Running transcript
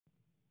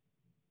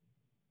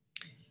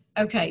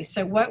Okay,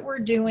 so what we're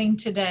doing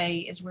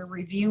today is we're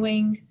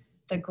reviewing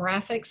the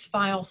graphics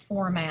file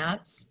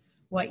formats,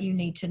 what you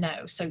need to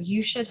know. So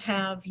you should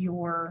have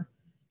your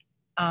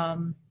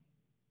file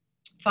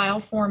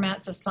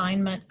formats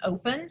assignment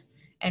open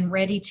and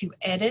ready to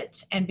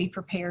edit and be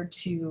prepared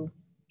to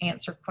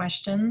answer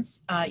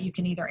questions. You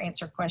can either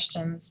answer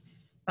questions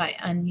by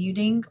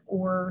unmuting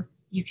or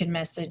you can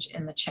message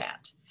in the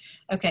chat.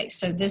 Okay,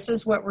 so this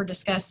is what we're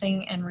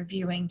discussing and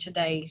reviewing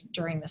today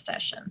during the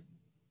session.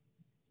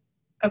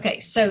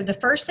 Okay, so the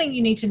first thing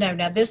you need to know,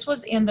 now this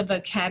was in the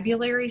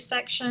vocabulary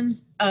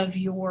section of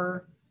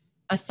your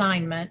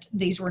assignment.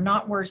 These were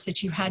not words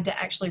that you had to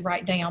actually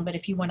write down, but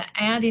if you want to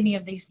add any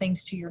of these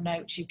things to your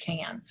notes, you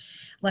can.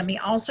 Let me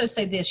also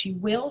say this, you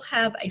will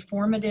have a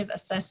formative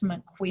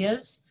assessment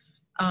quiz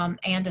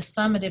and a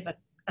summative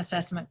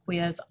assessment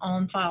quiz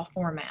on file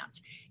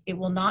formats. It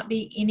will not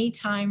be any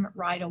time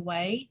right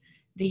away.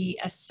 The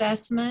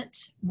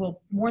assessment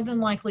will more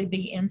than likely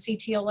be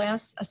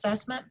NCTLS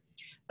assessment,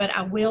 but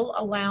I will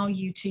allow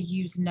you to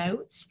use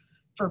notes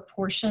for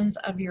portions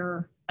of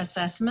your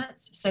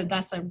assessments. So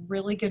that's a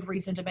really good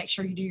reason to make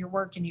sure you do your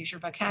work and use your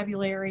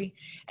vocabulary,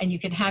 and you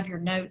can have your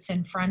notes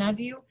in front of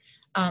you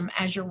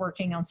as you're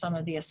working on some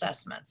of the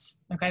assessments,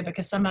 okay?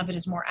 Because some of it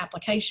is more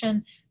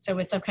application, so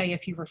it's okay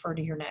if you refer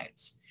to your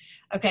notes.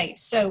 Okay,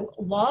 so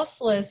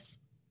lossless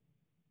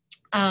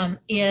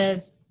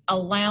is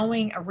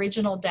allowing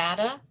original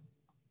data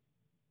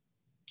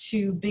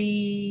to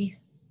be,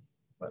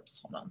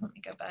 whoops, hold on, let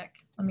me go back.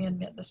 Let me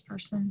admit this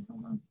person,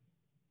 hold on.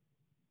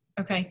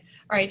 Okay,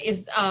 all right,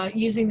 is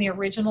using the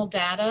original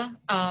data,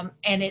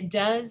 and it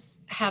does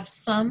have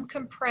some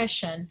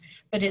compression,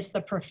 but it's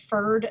the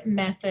preferred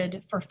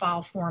method for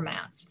file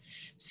formats.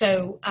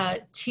 So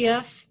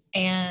TIFF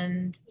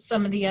and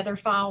some of the other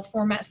file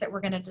formats that we're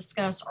going to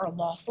discuss are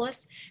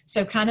lossless.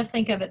 So kind of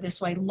think of it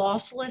this way,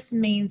 lossless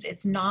means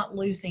it's not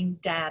losing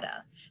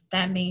data.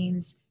 That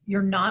means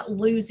you're not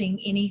losing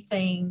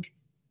anything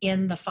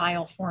in the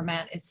file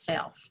format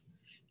itself.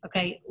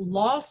 Okay,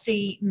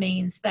 lossy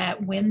means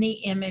that when the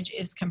image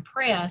is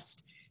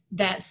compressed,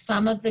 that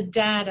some of the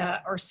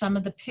data or some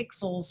of the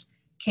pixels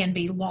can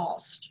be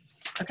lost.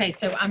 Okay,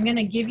 so I'm going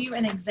to give you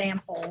an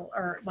example,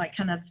 or like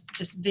kind of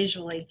just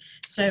visually.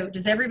 So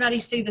does everybody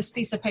see this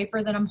piece of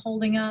paper that I'm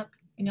holding up?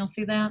 Can y'all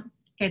see that?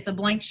 Okay, it's a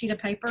blank sheet of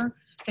paper.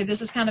 Okay,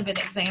 this is kind of an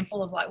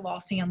example of like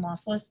lossy and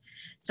lossless.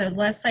 So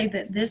let's say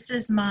that this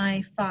is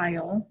my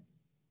file.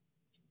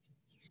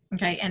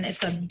 Okay, and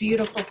it's a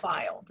beautiful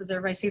file. Does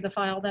everybody see the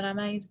file that I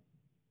made?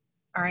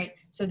 All right,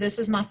 so this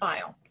is my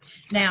file.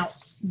 Now,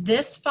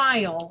 this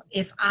file,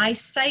 if I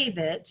save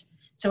it,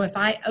 so if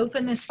I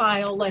open this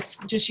file,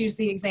 let's just use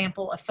the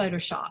example of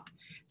Photoshop.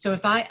 So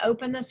if I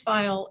open this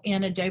file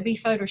in Adobe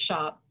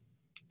Photoshop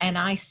and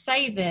I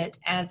save it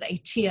as a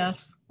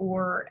TIFF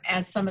or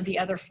as some of the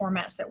other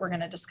formats that we're going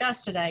to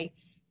discuss today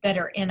that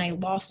are in a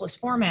lossless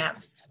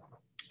format,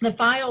 the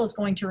file is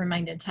going to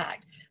remain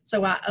intact.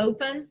 So I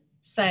open,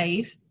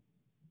 save,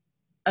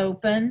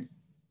 open,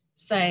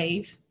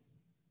 save,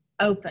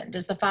 open.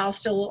 Does the file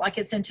still look like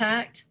it's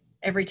intact?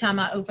 Every time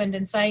I opened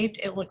and saved,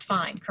 it looked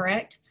fine,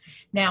 correct?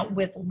 Now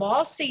with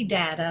lossy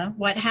data,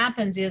 what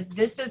happens is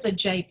this is a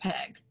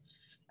JPEG,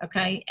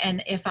 okay?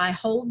 And if I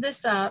hold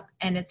this up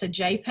and it's a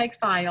JPEG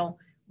file,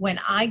 when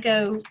I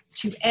go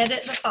to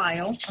edit the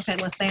file, okay,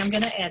 let's say I'm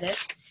going to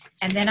edit,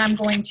 and then I'm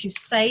going to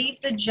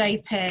save the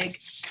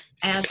JPEG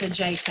as a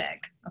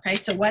JPEG, okay?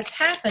 So what's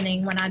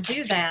happening when I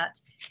do that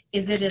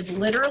is it is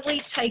literally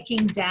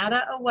taking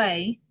data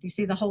away. Do you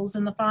see the holes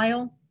in the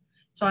file?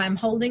 So I'm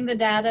holding the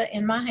data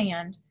in my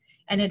hand,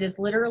 and it is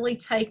literally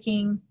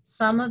taking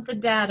some of the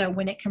data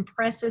when it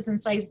compresses and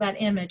saves that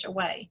image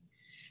away.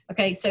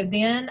 Okay, so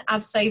then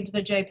I've saved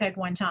the JPEG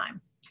one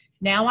time.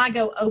 Now I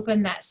go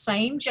open that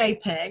same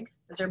JPEG.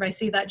 Does everybody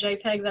see that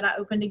JPEG that I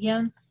opened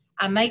again?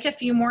 I make a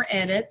few more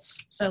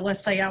edits. So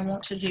let's say I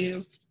want to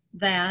do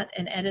that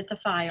and edit the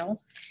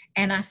file,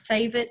 and I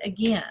save it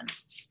again.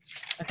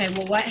 Okay,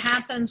 well, what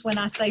happens when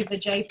I save the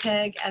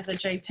JPEG as a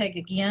JPEG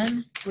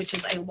again, which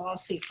is a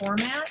lossy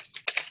format?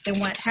 Then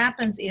what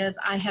happens is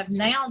I have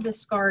now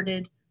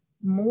discarded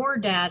more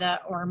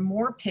data or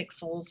more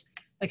pixels,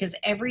 because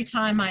every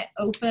time I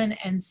open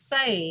and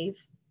save,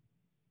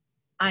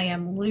 I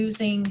am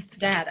losing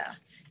data.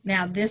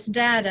 Now this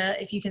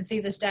data, if you can see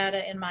this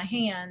data in my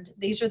hand,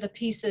 these are the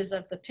pieces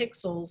of the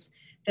pixels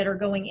that are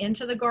going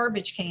into the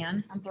garbage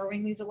can. I'm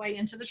throwing these away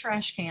into the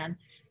trash can.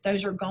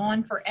 Those are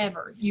gone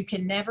forever. You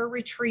can never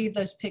retrieve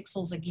those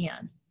pixels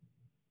again.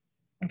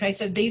 Okay,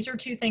 so these are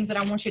two things that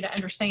I want you to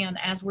understand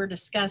as we're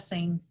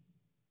discussing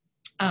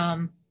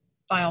file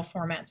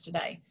formats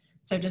today.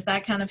 So does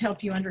that kind of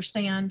help you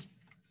understand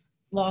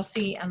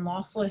lossy and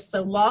lossless?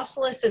 So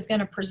lossless is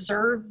going to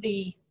preserve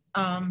the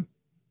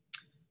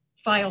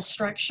file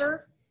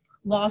structure.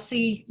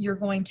 Lossy, you're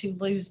going to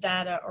lose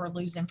data or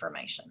lose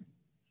information.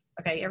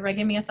 Okay, everybody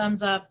give me a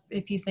thumbs up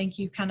if you think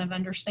you kind of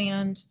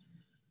understand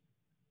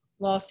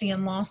lossy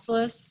and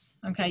lossless.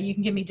 Okay, you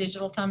can give me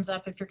digital thumbs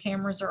up if your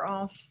cameras are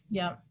off.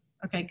 Yeah,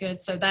 okay,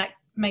 good. So that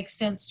makes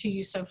sense to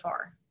you so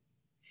far.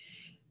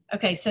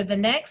 Okay, so the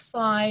next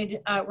slide,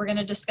 we're going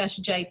to discuss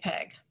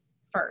JPEG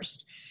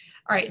first.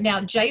 All right,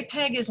 now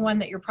JPEG is one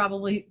that you're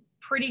probably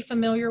pretty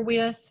familiar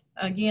with.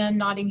 Again,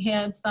 nodding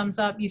heads, thumbs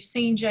up. You've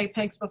seen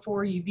JPEGs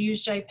before, you've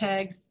used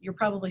JPEGs, you're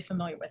probably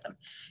familiar with them.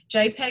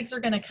 JPEGs are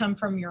going to come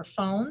from your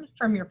phone,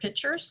 from your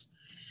pictures.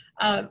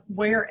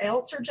 Where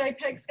else are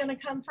JPEGs going to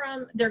come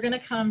from? They're going to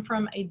come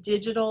from a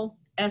digital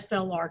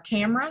SLR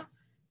camera,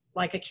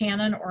 like a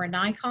Canon or a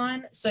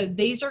Nikon. So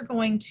these are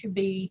going to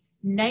be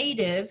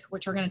native,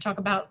 which we're going to talk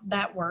about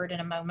that word in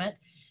a moment,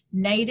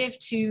 native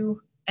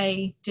to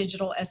a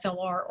digital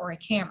SLR or a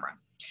camera.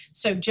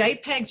 So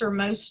JPEGs are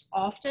most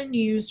often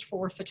used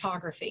for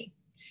photography.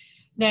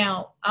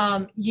 Now,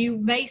 you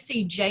may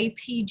see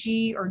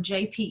JPG or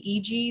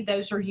JPEG.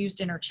 Those are used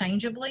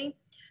interchangeably.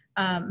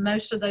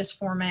 Most of those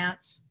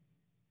formats,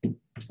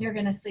 you're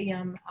going to see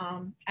them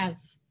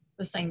as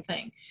the same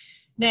thing.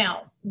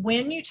 Now,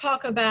 when you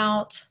talk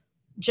about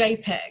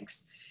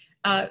JPEGs,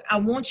 I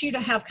want you to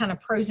have kind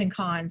of pros and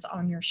cons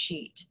on your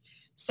sheet.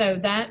 So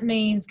that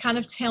means kind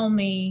of tell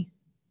me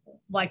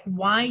like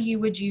why you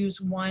would use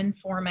one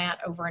format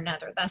over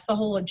another. That's the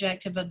whole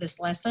objective of this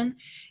lesson,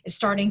 is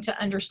starting to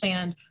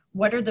understand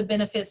what are the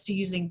benefits to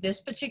using this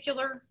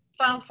particular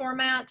file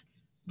format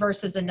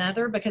versus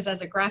another, because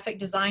as a graphic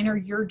designer,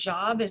 your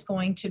job is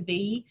going to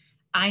be,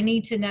 I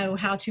need to know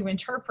how to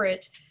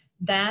interpret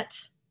that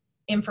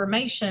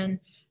information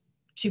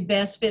to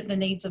best fit the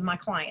needs of my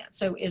client.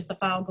 So is the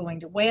file going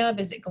to web?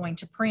 Is it going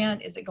to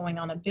print? Is it going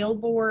on a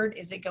billboard?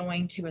 Is it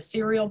going to a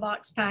cereal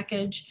box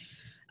package?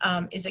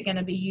 Is it going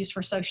to be used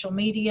for social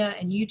media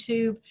and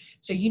YouTube?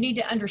 So you need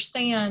to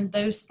understand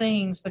those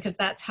things, because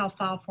that's how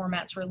file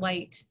formats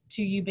relate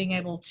to you being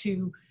able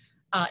to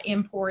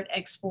import,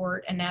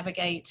 export, and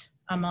navigate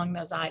among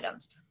those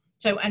items.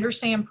 So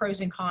understand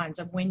pros and cons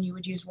of when you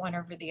would use one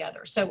over the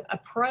other. So a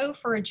pro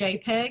for a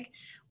JPEG,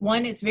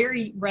 one, it's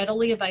very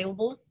readily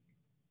available.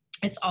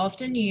 It's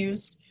often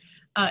used.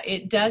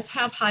 It does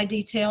have high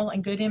detail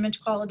and good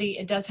image quality.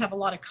 It does have a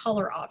lot of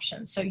color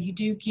options. So you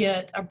do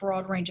get a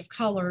broad range of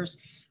colors,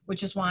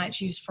 which is why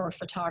it's used for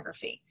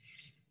photography.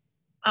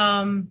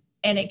 And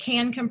it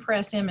can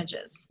compress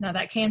images. Now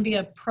that can be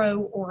a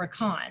pro or a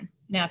con.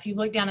 Now, if you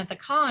look down at the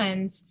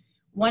cons,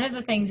 one of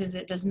the things is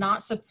it does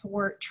not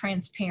support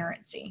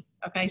transparency.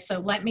 Okay, so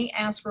let me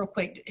ask real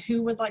quick,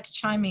 who would like to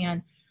chime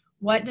in?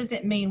 What does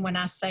it mean when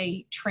I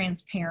say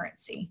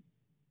transparency?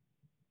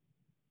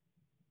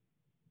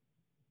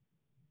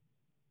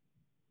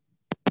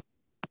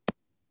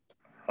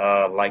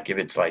 Like if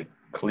it's like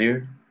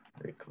clear,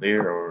 very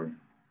clear, or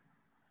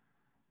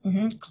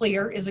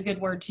Clear is a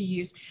good word to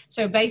use.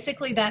 So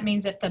basically that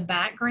means if the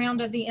background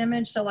of the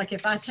image, so like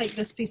if I take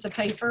this piece of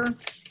paper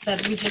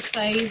that we just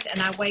saved and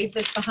I wave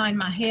this behind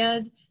my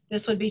head,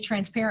 this would be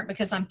transparent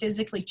because I'm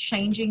physically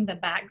changing the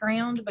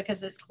background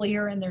because it's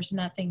clear and there's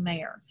nothing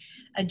there.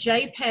 A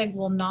JPEG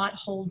will not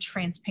hold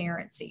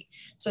transparency.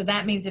 So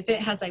that means if it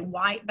has a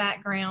white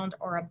background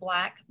or a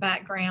black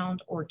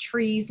background or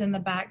trees in the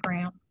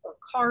background or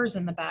cars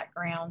in the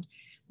background,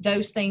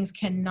 those things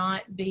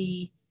cannot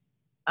be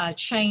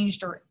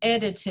changed or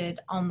edited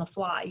on the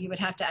fly. You would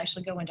have to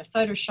actually go into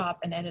Photoshop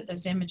and edit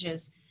those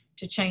images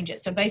to change it.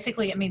 So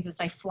basically it means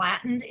it's a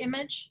flattened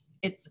image,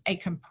 it's a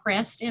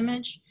compressed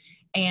image,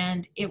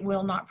 and it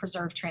will not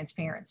preserve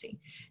transparency.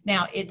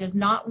 Now, it does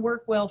not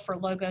work well for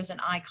logos and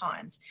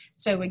icons.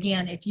 So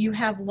again, if you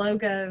have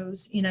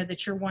logos, you know,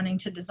 that you're wanting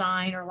to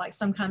design, or like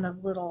some kind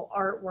of little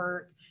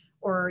artwork,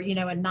 or, you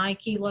know, a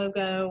Nike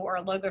logo or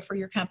a logo for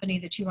your company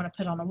that you want to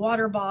put on a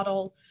water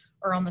bottle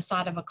or on the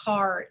side of a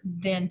car,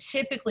 then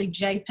typically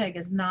JPEG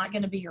is not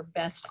going to be your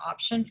best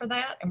option for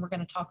that. And we're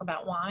going to talk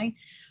about why.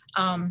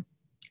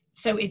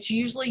 So it's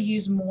usually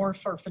used more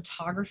for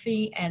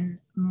photography and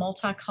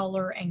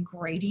multicolor and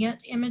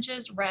gradient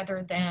images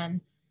rather than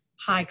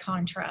high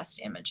contrast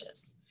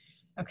images.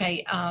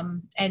 Okay,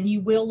 and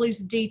you will lose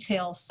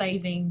detail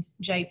saving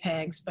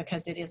JPEGs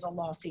because it is a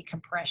lossy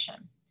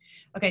compression.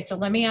 Okay, so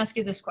let me ask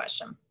you this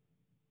question.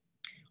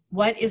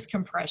 What is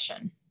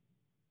compression?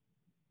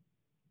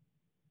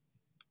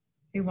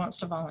 Who wants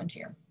to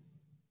volunteer?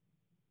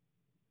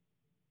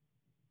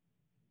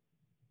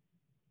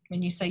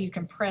 When you say you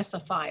compress a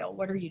file,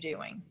 what are you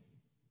doing?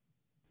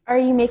 Are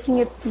you making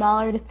it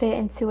smaller to fit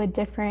into a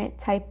different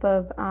type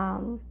of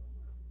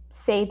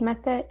save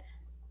method?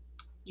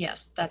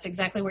 Yes, that's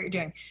exactly what you're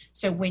doing.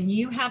 So when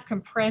you have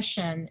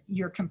compression,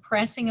 you're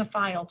compressing a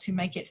file to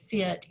make it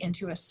fit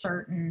into a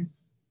certain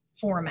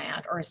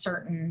format or a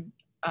certain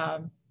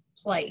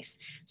place.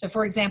 So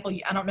for example,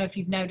 I don't know if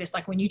you've noticed,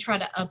 like when you try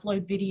to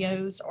upload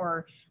videos,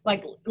 or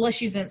like,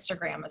 let's use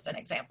Instagram as an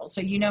example.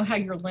 So you know how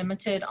you're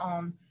limited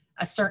on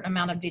a certain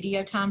amount of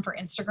video time for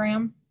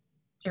Instagram?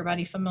 Is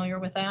everybody familiar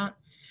with that?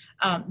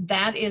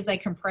 That is a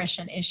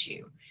compression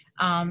issue.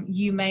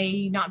 You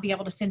may not be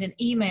able to send an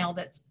email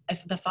that's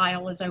if the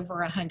file is over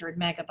 100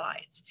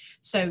 megabytes.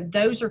 So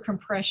those are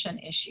compression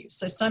issues.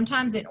 So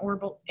sometimes in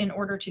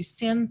order to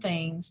send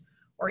things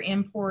or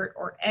import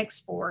or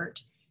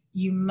export,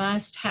 you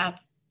must have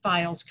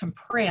files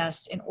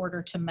compressed in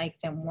order to make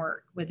them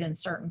work within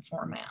certain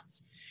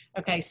formats.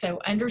 Okay, so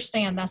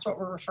understand that's what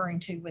we're referring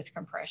to with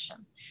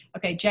compression.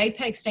 Okay,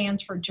 JPEG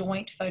stands for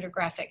Joint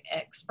Photographic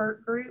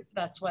Expert Group.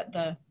 That's what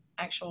the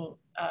actual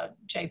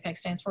JPEG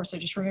stands for. So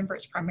just remember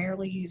it's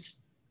primarily used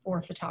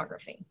for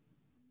photography.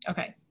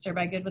 Okay, is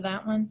everybody good with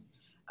that one?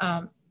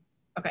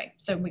 Okay,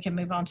 so we can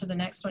move on to the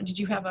next one. Did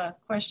you have a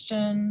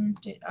question?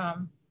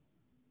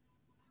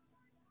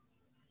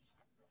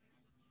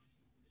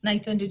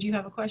 Nathan, did you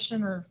have a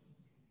question or?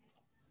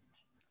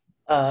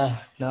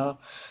 No,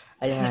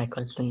 I didn't have a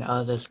question. I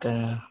was just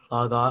gonna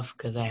log off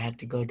because I had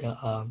to go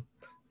to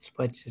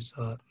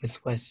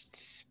Miss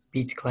West's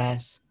speech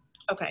class.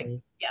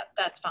 Okay, yeah,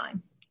 that's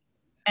fine.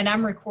 And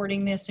I'm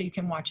recording this so you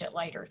can watch it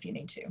later if you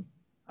need to.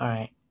 All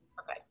right.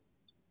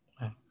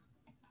 Okay.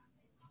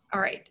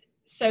 All right.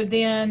 So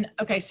then,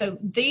 okay, so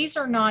these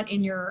are not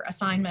in your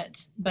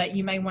assignment, but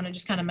you may want to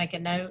just kind of make a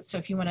note. So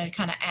if you want to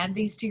kind of add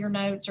these to your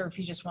notes, or if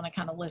you just want to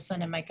kind of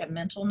listen and make a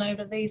mental note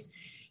of these.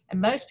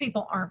 And most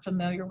people aren't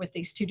familiar with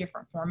these two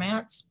different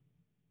formats.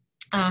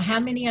 How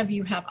many of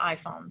you have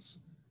iPhones?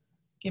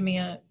 Give me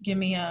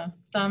a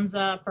thumbs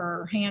up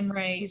or hand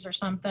raise or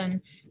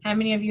something. How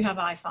many of you have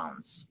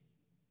iPhones?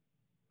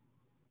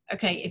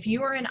 Okay, if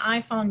you are an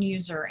iPhone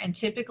user, and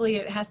typically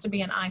it has to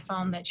be an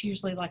iPhone that's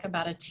usually like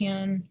about a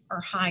 10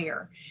 or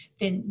higher,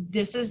 then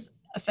this is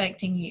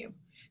affecting you.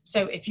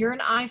 So if you're an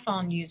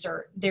iPhone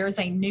user, there's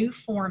a new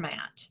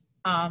format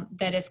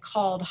that is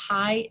called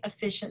High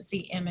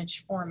Efficiency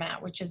Image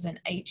Format, which is an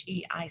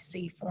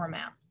HEIC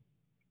format.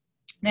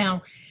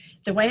 Now,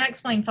 the way I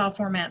explain file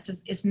formats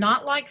is it's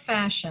not like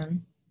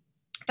fashion.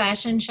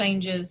 Fashion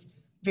changes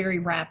very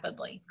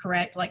rapidly,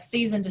 correct? Like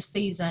season to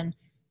season,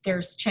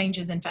 there's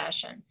changes in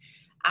fashion.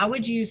 I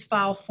would use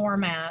file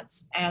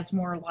formats as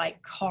more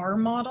like car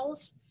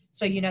models.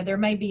 So, you know, there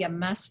may be a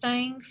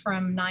Mustang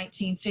from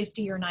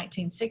 1950 or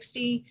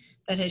 1960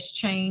 that has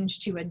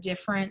changed to a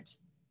different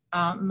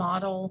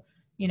model,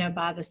 you know,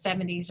 by the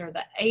 70s or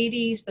the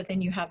 80s, but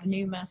then you have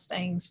new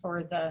Mustangs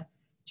for the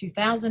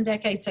 2000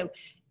 decade. So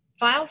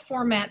file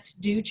formats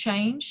do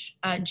change.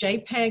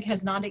 JPEG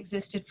has not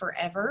existed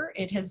forever.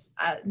 It has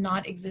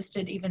not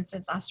existed even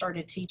since I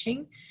started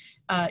teaching.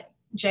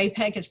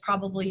 JPEG has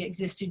probably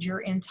existed your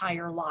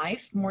entire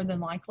life, more than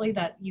likely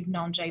that you've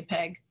known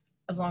JPEG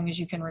as long as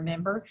you can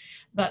remember.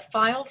 But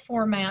file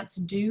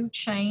formats do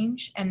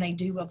change and they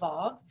do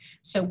evolve.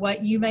 So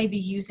what you may be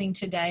using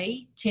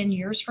today, 10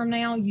 years from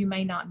now, you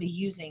may not be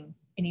using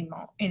any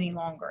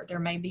longer. There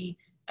may be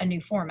a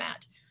new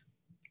format.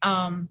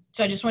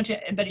 So I just want you,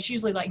 but it's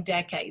usually like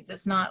decades.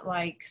 It's not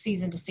like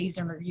season to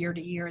season or year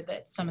to year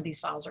that some of these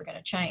files are going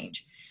to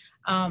change.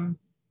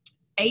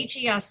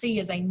 HEIC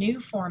is a new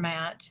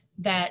format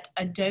that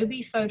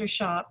Adobe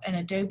Photoshop and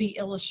Adobe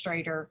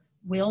Illustrator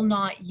will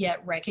not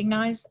yet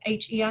recognize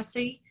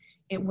HEIC.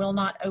 It will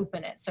not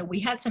open it. So we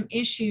had some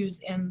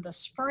issues in the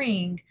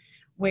spring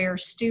where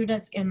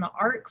students in the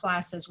art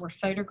classes were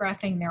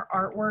photographing their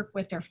artwork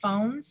with their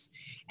phones,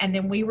 and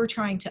then we were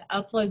trying to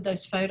upload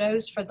those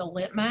photos for the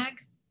Lit Mag,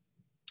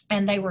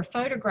 and they were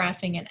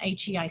photographing in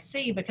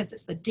HEIC because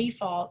it's the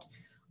default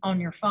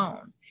on your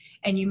phone.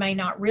 And you may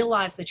not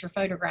realize that you're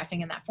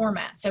photographing in that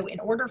format. So in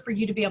order for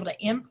you to be able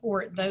to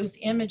import those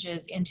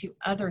images into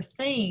other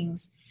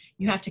things,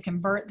 you have to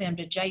convert them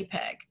to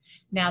JPEG.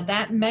 Now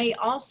that may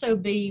also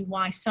be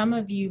why some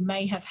of you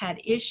may have had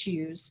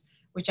issues,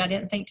 which I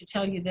didn't think to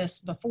tell you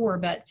this before,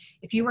 but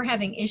if you were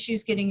having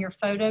issues getting your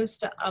photos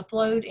to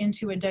upload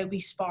into Adobe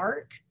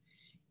Spark,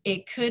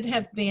 it could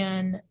have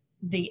been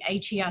the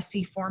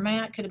HEIC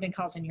format could have been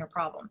causing you a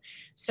problem.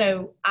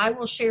 So I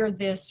will share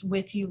this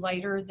with you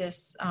later,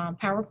 this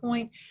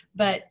PowerPoint,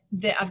 but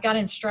I've got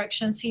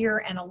instructions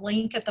here and a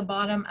link at the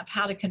bottom of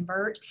how to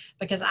convert,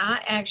 because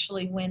I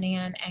actually went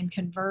in and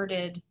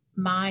converted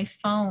my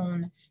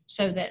phone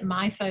so that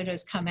my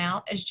photos come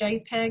out as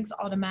JPEGs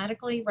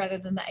automatically rather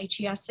than the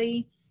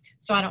HEIC.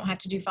 So I don't have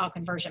to do file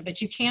conversion,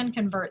 but you can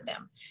convert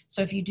them.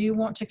 So if you do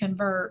want to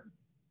convert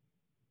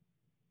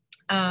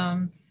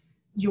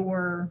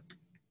your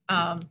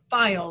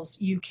files,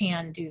 you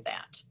can do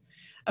that.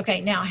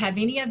 Okay, now have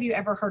any of you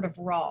ever heard of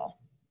RAW?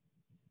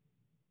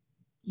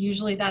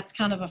 Usually that's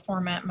kind of a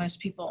format most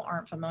people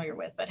aren't familiar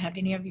with, but have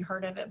any of you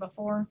heard of it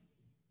before?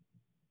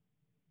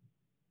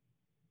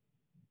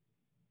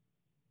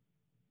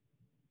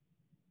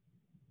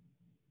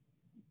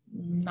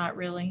 Not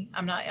really.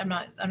 I'm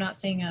not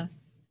seeing a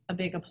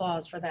big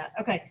applause for that.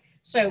 Okay,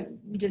 so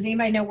does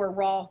anybody know where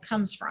RAW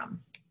comes from?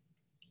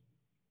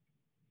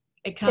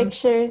 It comes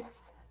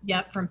Pictures.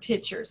 Yep, from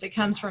pictures. It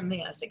comes from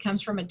this. It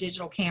comes from a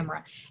digital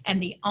camera.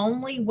 And the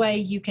only way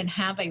you can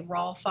have a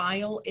RAW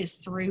file is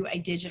through a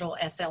digital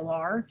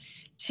SLR.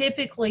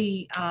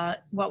 Typically,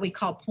 what we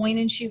call point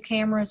and shoot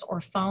cameras or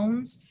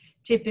phones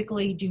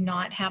typically do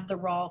not have the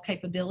RAW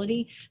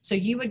capability. So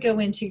you would go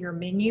into your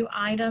menu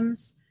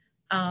items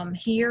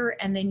here,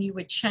 and then you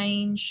would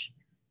change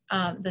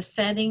the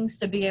settings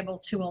to be able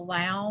to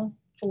allow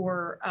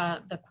for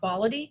the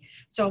quality.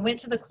 So I went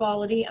to the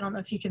quality. I don't know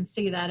if you can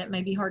see that. It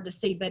may be hard to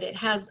see, but it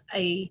has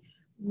a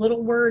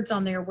little words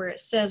on there where it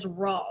says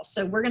raw.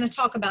 So we're going to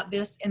talk about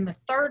this in the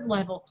 3rd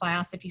level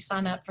class. If you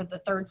sign up for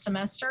the 3rd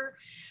semester,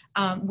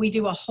 we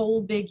do a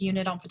whole big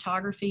unit on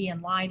photography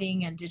and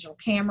lighting and digital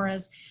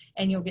cameras,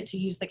 and you'll get to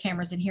use the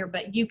cameras in here,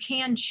 but you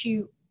can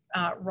shoot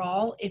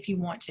RAW if you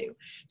want to.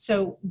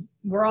 So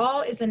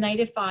RAW is a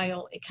native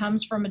file. It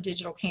comes from a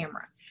digital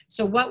camera.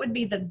 So what would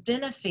be the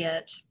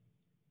benefit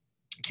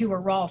to a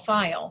raw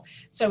file?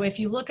 So if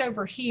you look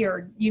over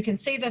here, you can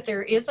see that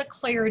there is a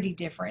clarity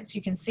difference.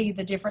 You can see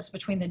the difference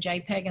between the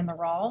JPEG and the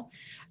RAW.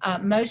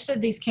 Most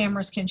of these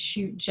cameras can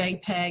shoot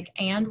JPEG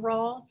and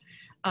RAW.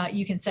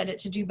 You can set it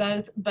to do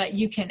both, but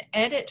you can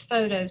edit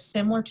photos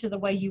similar to the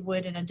way you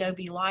would in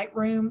Adobe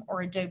Lightroom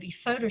or Adobe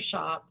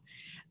Photoshop,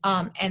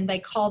 and they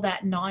call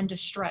that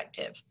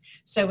non-destructive.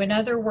 So in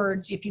other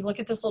words, if you look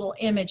at this little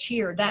image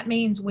here, that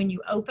means when you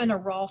open a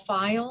raw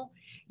file,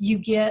 you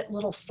get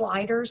little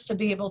sliders to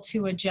be able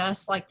to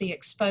adjust, like the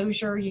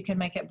exposure. You can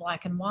make it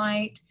black and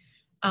white.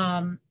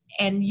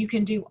 And you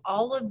can do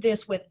all of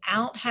this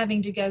without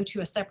having to go to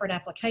a separate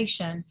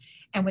application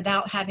and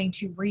without having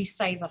to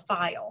resave a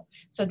file.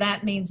 So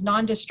that means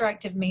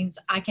non-destructive means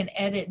I can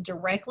edit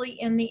directly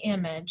in the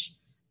image,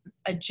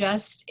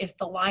 adjust if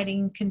the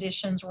lighting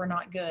conditions were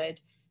not good,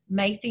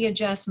 make the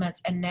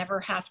adjustments, and never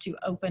have to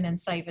open and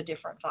save a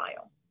different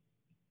file.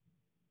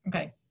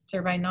 Okay. Is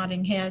everybody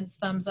nodding heads,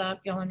 thumbs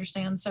up? Y'all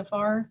understand so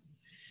far?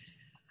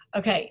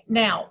 Okay,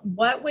 now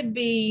what would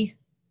be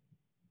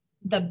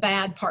the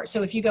bad part?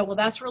 So if you go, well,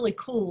 that's really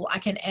cool, I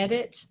can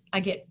edit, I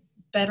get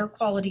better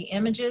quality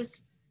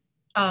images.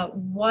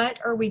 What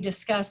are we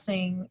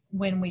discussing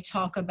when we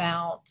talk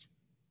about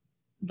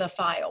the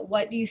file?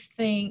 What do you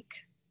think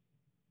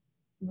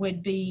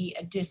would be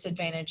a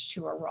disadvantage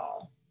to a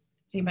RAW?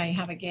 Does anybody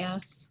have a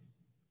guess?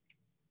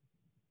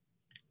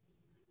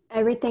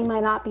 Everything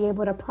might not be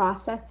able to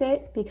process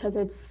it because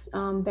it's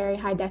very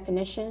high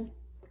definition.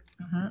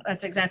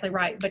 That's exactly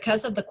right.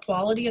 Because of the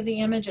quality of the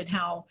image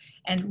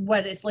and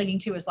what it's leading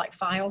to is like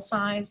file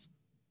size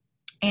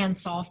and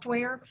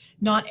software,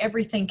 not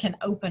everything can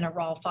open a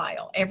raw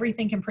file.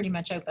 Everything can pretty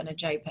much open a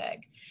JPEG.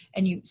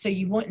 And so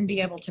you wouldn't be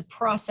able to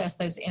process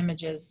those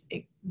images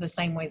the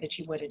same way that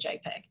you would a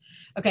JPEG.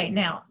 Okay,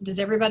 now, does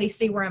everybody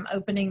see where I'm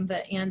opening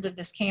the end of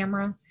this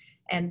camera?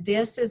 And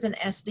this is an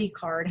SD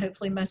card.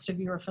 Hopefully most of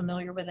you are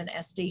familiar with an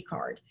SD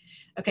card.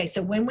 Okay,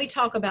 so when we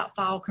talk about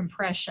file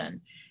compression,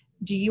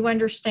 do you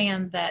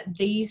understand that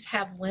these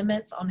have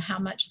limits on how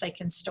much they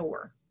can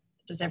store?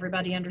 Does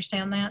everybody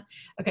understand that?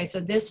 Okay,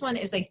 so this one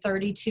is a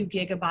 32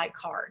 gigabyte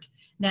card.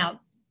 Now,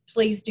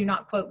 please do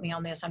not quote me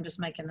on this. I'm just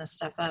making this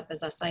stuff up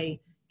as I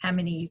say how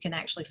many you can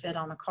actually fit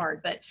on a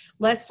card. But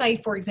let's say,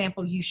 for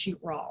example, you shoot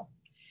RAW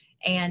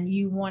and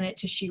you want it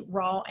to shoot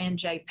RAW and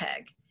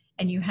JPEG,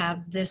 and you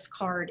have this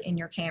card in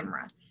your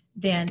camera,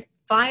 then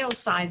file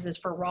sizes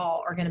for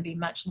RAW are going to be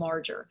much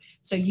larger.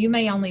 So you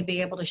may only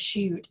be able to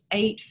shoot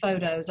 8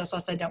 photos. That's why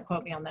I say don't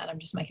quote me on that. I'm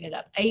just making it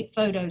up. 8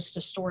 photos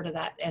to store to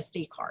that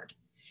SD card.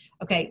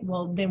 Okay,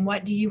 well then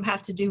what do you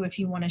have to do if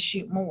you want to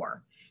shoot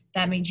more?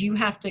 That means you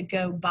have to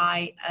go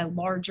buy a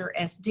larger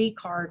SD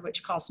card,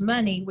 which costs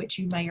money, which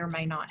you may or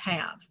may not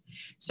have.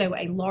 So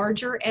a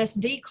larger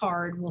SD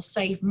card will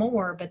save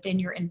more, but then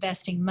you're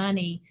investing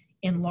money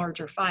in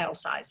larger file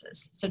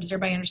sizes. So does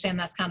everybody understand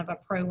that's kind of a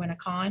pro and a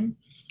con?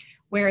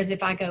 Whereas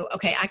if I go,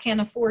 okay, I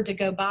can't afford to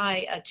go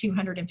buy a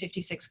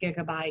 256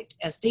 gigabyte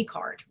SD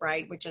card,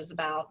 right? Which is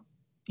about,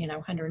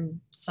 $100 and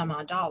some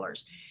odd.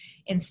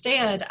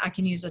 Instead, I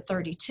can use a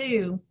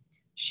 32,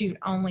 shoot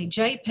only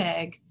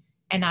JPEG,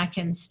 and I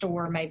can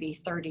store maybe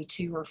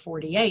 32 or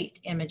 48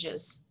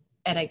 images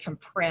at a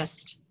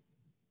compressed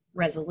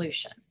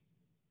resolution.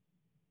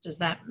 Does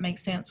that make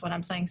sense what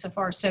I'm saying so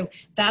far? So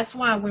that's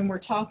why when we're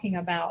talking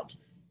about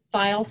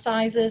file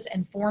sizes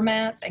and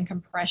formats and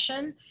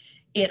compression,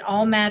 it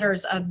all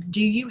matters of,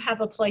 do you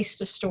have a place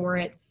to store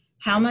it?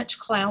 How much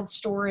cloud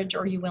storage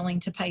are you willing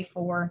to pay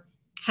for?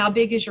 How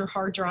big is your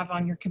hard drive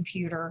on your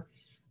computer?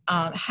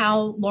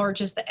 How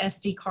large is the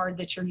SD card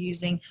that you're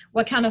using?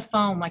 What kind of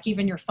phone, like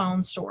even your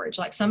phone storage?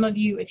 Like some of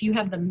you, if you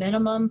have the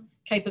minimum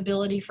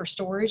capability for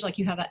storage, like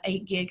you have an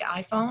 8 gig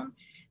iPhone,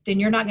 then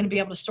you're not going to be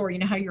able to store. You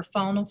know how your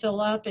phone will fill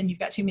up and you've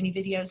got too many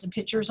videos and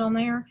pictures on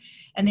there,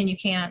 and then you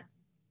can't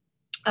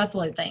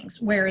upload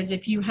things. Whereas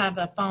if you have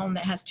a phone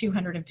that has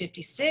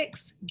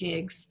 256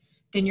 gigs,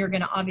 then you're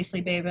going to obviously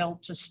be able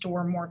to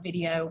store more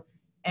video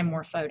and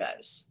more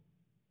photos.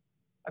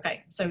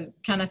 Okay, so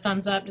kind of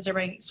thumbs up. Does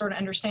everybody sort of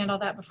understand all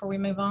that before we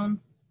move on?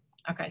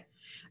 Okay.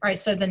 All right,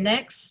 so the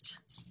next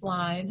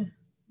slide,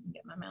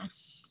 get my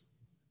mouse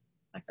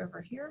back over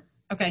here.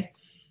 Okay,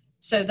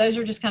 so those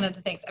are just kind of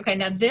the things. Okay,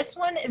 now this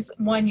one is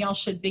one y'all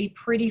should be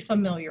pretty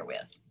familiar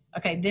with.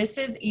 Okay, this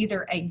is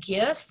either a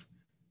GIF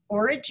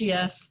or a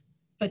GIF,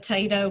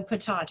 potato.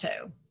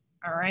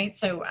 All right,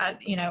 so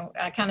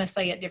I kind of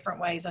say it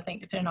different ways, I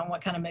think, depending on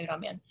what kind of mood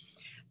I'm in.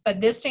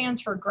 But this stands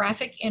for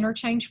graphic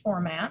interchange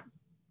format.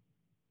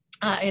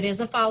 It is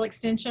a file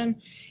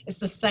extension. It's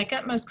the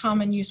second most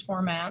common used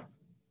format.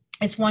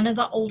 It's one of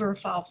the older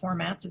file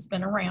formats. It's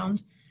been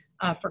around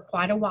for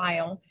quite a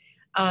while.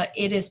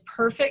 It is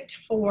perfect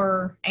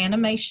for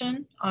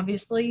animation,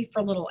 obviously,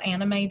 for little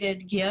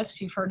animated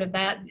GIFs. You've heard of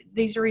that.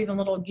 These are even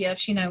little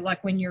GIFs, you know,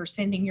 like when you're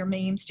sending your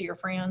memes to your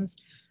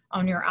friends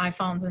on your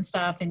iPhones and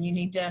stuff, and you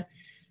need to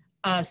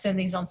send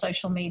these on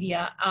social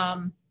media.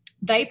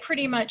 They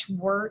pretty much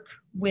work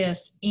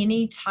with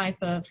any type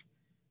of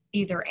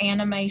either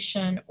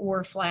animation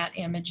or flat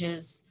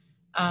images.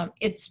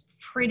 It's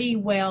pretty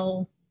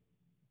well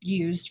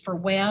used for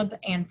web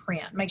and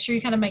print. Make sure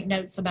you kind of make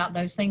notes about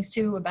those things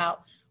too,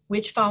 about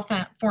which file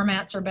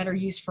formats are better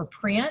used for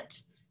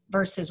print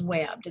versus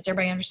web. Does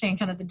everybody understand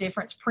kind of the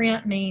difference?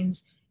 Print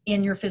means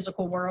in your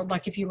physical world,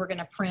 like if you were going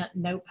to print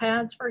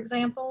notepads, for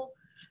example,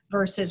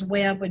 versus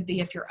web would be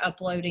if you're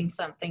uploading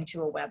something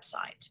to a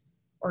website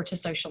or to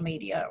social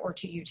media or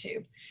to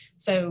YouTube.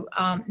 So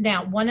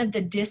now one of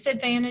the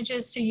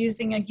disadvantages to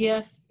using a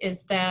GIF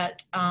is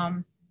that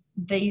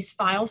these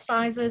file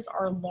sizes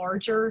are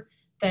larger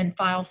than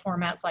file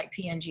formats like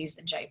PNGs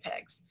and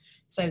JPEGs.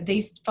 So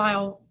these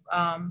file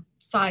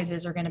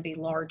sizes are going to be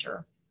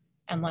larger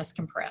and less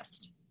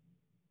compressed.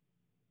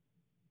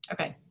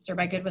 Okay, is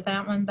everybody good with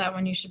that one? That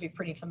one you should be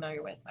pretty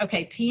familiar with.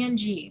 Okay,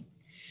 PNG.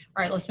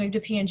 All right, let's move to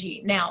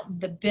PNG. Now,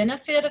 the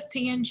benefit of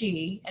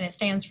PNG, and it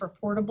stands for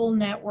Portable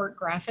Network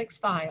Graphics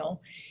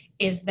File,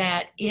 is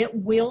that it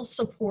will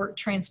support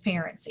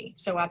transparency.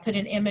 So I put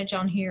an image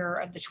on here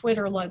of the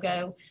Twitter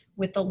logo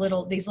with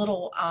the these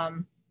little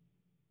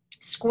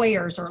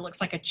squares, or it looks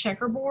like a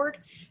checkerboard.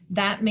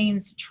 That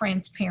means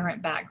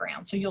transparent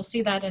background. So you'll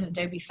see that in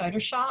Adobe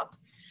Photoshop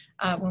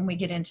when we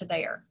get into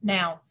there.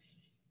 Now,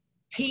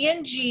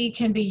 PNG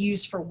can be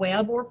used for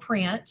web or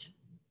print.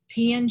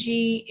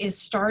 PNG is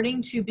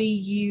starting to be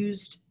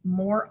used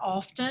more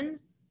often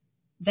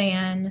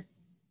than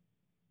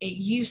it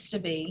used to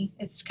be.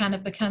 It's kind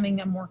of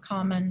becoming a more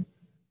common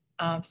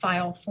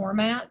file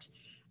format.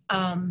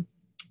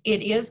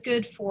 It is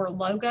good for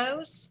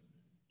logos.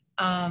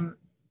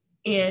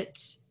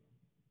 It's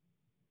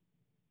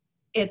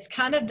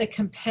kind of the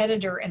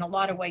competitor in a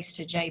lot of ways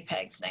to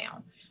JPEGs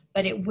now,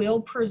 but it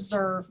will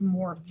preserve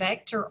more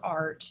vector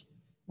art,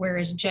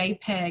 whereas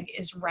JPEG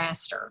is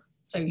raster.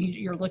 So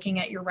you're looking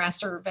at your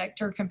raster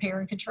vector compare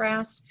and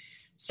contrast.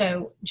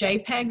 So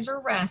JPEGs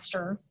are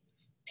raster,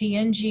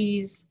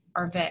 PNGs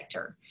are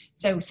vector.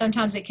 So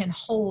sometimes it can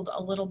hold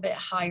a little bit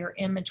higher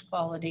image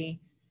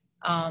quality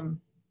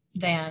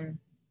than,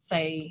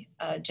 say,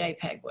 a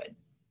JPEG would.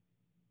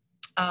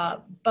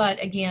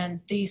 But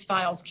again, these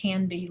files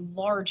can be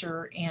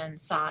larger in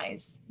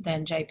size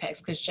than JPEGs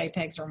because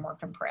JPEGs are more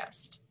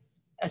compressed,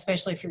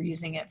 especially if you're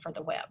using it for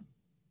the web.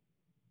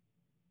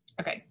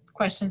 Okay,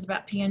 questions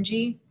about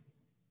PNG?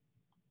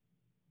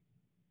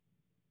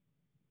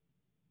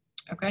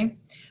 Okay,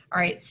 all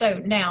right, so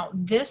now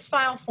this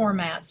file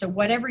format, so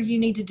whatever you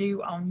need to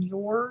do on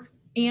your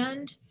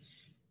end,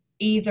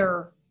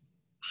 either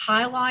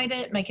highlight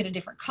it, make it a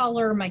different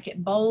color, make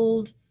it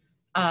bold,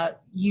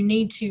 you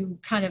need to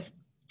kind of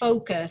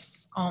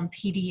focus on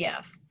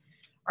PDF.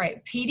 All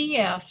right,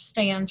 PDF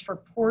stands for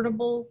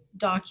Portable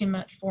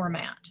Document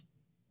Format.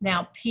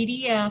 Now,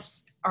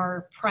 PDFs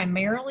are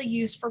primarily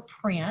used for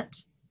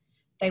print.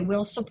 They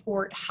will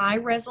support high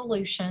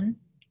resolution.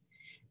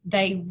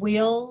 They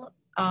will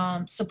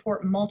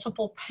support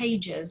multiple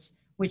pages,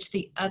 which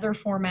the other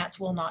formats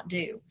will not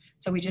do.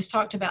 So we just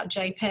talked about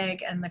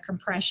JPEG and the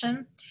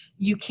compression.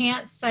 You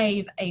can't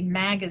save a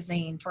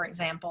magazine, for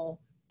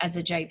example, as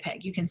a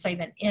JPEG. You can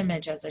save an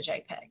image as a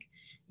JPEG.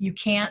 You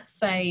can't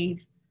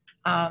save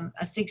a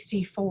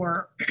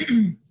 64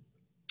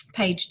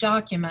 page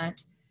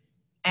document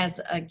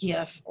as a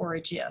GIF or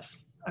a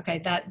GIF.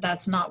 Okay,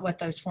 that's not what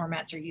those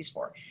formats are used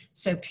for.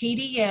 So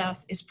PDF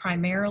is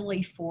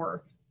primarily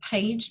for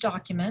page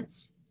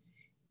documents.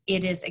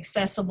 It is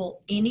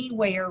accessible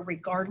anywhere,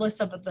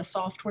 regardless of the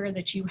software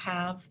that you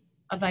have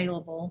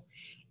available.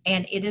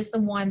 And it is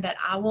the one that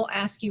I will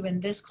ask you in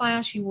this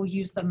class you will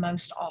use the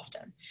most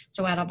often.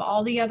 So out of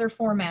all the other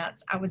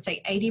formats, I would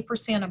say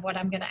 80% of what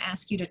I'm going to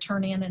ask you to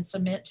turn in and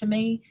submit to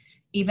me,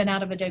 even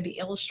out of Adobe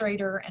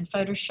Illustrator and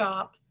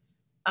Photoshop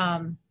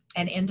and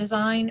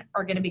InDesign,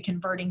 are going to be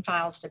converting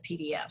files to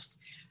PDFs.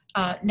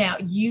 Now,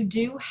 you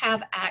do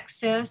have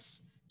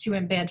access to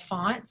embed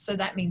fonts. So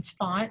that means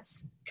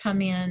fonts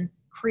come in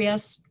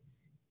crisp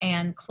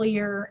and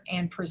clear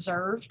and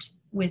preserved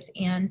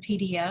within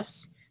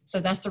PDFs. So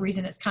that's the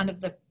reason it's kind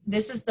of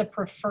this is the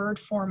preferred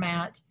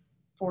format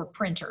for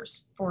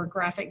printers, for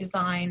graphic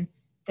design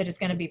that is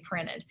going to be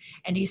printed.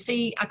 And you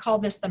see, I call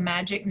this the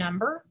magic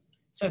number.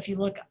 So if you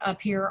look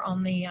up here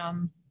on the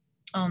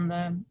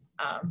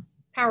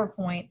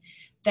PowerPoint,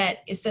 that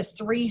it says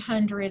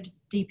 300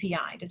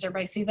 DPI. Does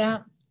everybody see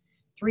that?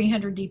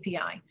 300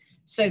 DPI.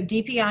 So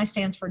DPI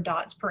stands for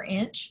dots per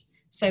inch.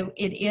 So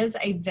it is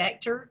a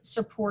vector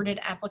supported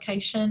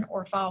application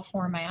or file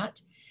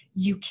format.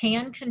 You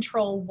can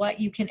control what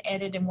you can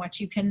edit and what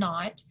you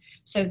cannot.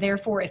 So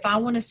therefore, if I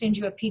want to send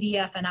you a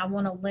PDF and I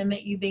want to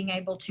limit you being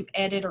able to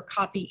edit or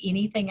copy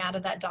anything out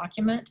of that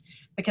document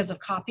because of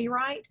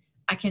copyright,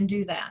 I can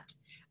do that.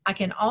 I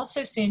can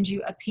also send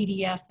you a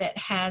PDF that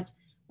has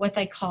what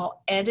they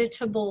call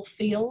editable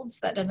fields.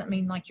 That doesn't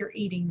mean like you're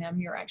eating them,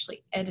 you're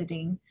actually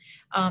editing,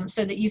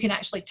 so that you can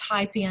actually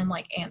type in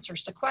like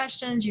answers to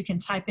questions. You can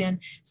type in,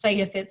 say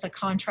if it's a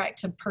contract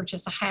to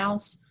purchase a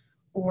house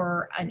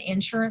or an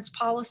insurance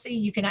policy,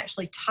 you can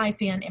actually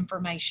type in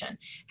information.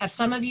 Have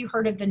some of you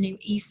heard of the new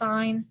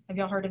e-sign? Have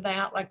y'all heard of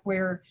that? Like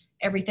where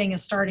everything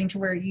is starting to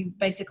where you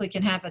basically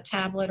can have a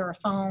tablet or a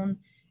phone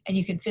and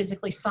you can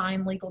physically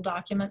sign legal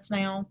documents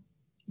now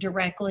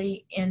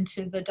directly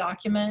into the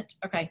document.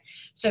 Okay,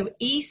 so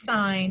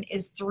e-sign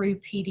is through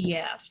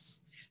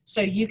PDFs.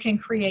 So you can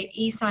create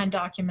e-sign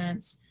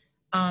documents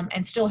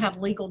and still have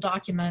legal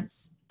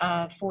documents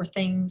for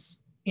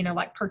things, you know,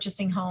 like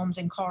purchasing homes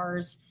and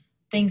cars,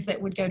 things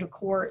that would go to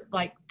court,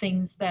 like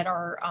things that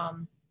are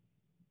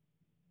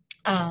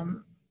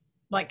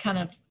like kind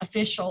of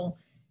official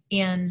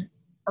in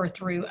or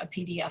through a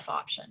PDF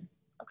option.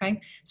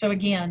 Okay, so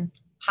again,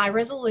 high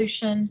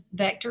resolution,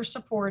 vector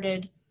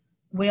supported,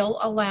 will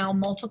allow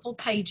multiple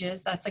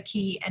pages. That's a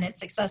key, and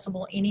it's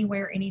accessible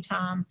anywhere,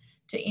 anytime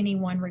to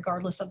anyone,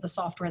 regardless of the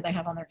software they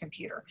have on their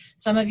computer.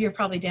 Some of you have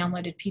probably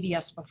downloaded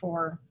PDFs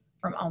before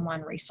from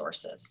online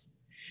resources.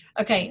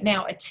 Okay,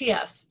 now a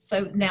TIFF.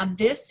 So now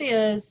this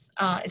is,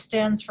 it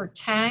stands for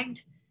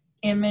Tagged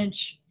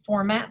Image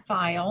Format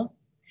File.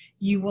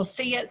 You will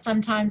see it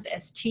sometimes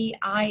as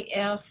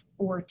TIF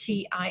or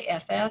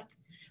TIFF.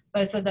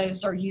 Both of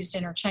those are used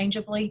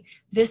interchangeably.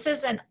 This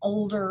is an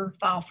older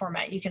file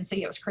format. You can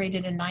see it was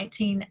created in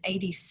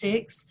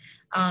 1986.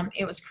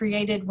 It was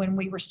created when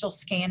we were still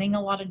scanning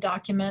a lot of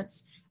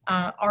documents,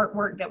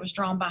 artwork that was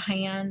drawn by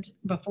hand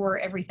before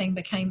everything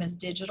became as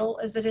digital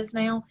as it is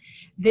now.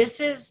 This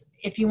is,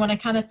 if you want to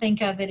kind of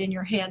think of it in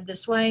your head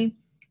this way,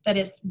 that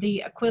is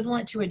the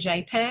equivalent to a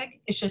JPEG.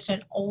 It's just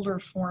an older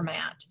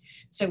format.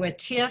 So a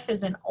TIFF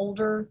is an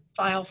older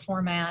file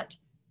format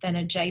than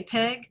a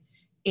JPEG.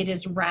 It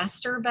is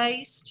raster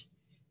based,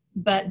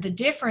 but the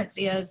difference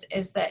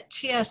is that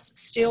TIFFs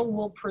still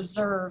will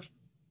preserve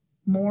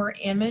more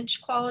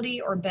image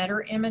quality or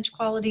better image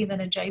quality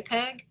than a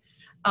JPEG,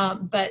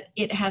 but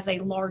it has a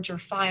larger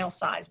file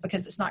size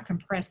because it's not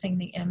compressing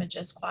the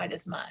images quite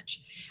as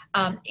much.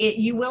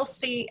 You will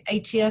see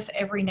a TIFF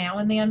every now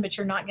and then, but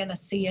you're not going to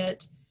see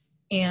it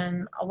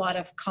in a lot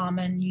of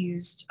common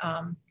used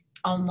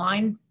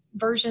online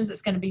versions.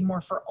 It's going to be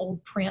more for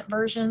old print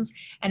versions.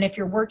 And if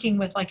you're working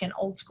with like an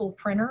old school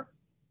printer,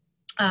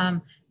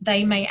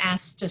 they may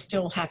ask to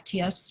still have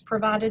TIFFs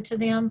provided to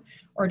them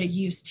or to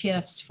use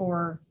TIFFs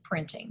for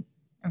printing.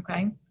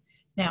 Okay.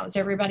 Now, is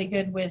everybody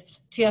good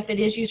with TIFF? It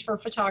is used for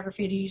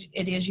photography.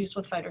 It is used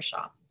with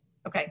Photoshop.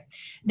 Okay.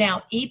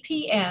 Now,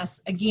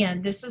 EPS,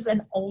 again, this is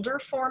an older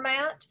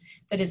format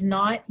that is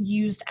not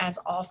used as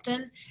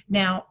often.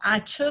 Now, I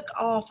took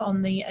off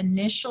on the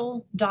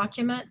initial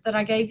document that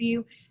I gave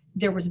you.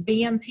 There was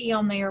BMP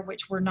on there,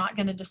 which we're not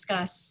going to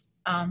discuss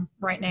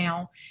right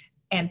now,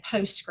 and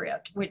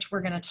PostScript, which we're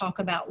going to talk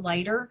about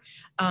later.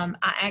 I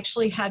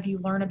actually have you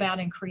learn about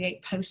and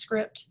create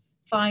PostScript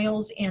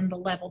files in the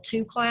level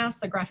 2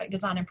 class, the graphic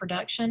design and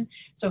production.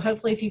 So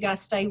hopefully if you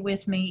guys stay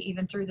with me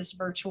even through this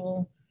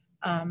virtual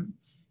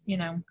you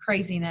know,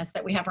 craziness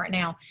that we have right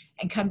now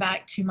and come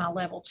back to my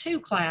level 2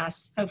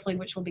 class, hopefully,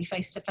 which will be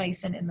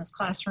face-to-face and in this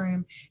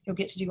classroom, you'll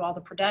get to do all the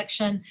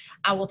production.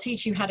 I will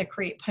teach you how to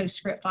create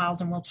PostScript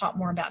files, and we'll talk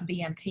more about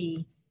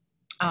BMP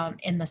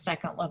in the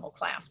second level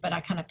class, but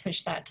I kind of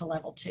pushed that to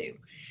level 2.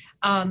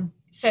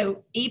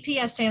 So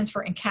EPS stands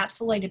for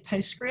Encapsulated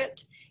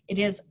PostScript. It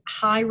is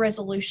high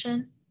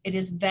resolution, it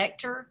is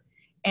vector,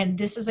 and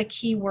this is a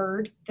key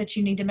word that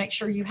you need to make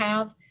sure you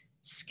have: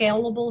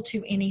 scalable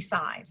to any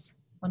size.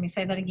 Let me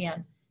say that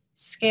again,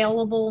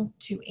 scalable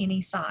to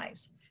any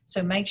size.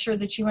 So make sure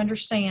that you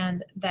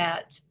understand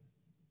that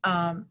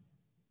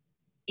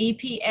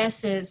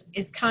EPS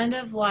is kind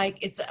of like,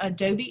 it's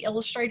Adobe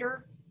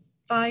Illustrator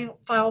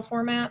file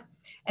format,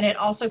 and it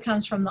also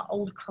comes from the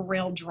old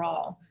Corel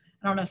Draw.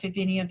 I don't know if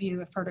any of you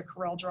have heard of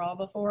Corel Draw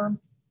before.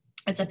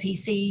 It's a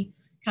PC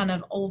kind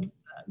of old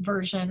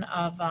version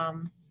of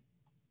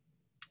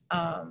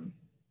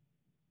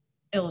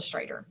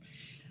Illustrator.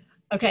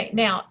 Okay,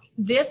 now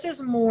this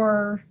is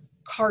more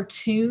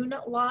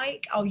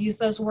cartoon-like. I'll use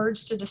those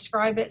words to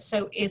describe it.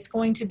 So it's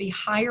going to be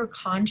higher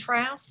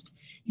contrast.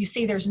 You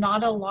see there's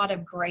not a lot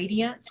of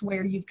gradients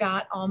where you've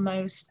got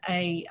almost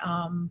a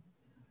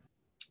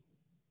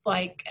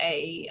like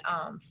a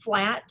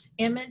flat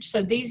image.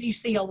 So these you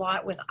see a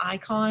lot with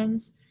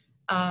icons,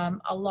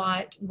 a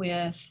lot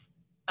with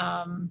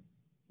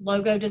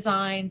logo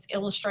designs,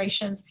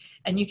 illustrations,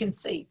 and you can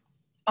see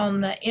on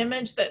the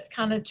image that's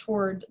kind of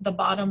toward the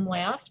bottom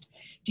left,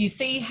 do you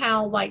see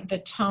how like the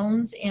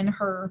tones in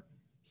her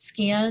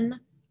skin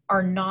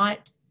are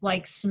not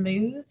like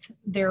smooth?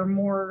 They're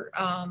more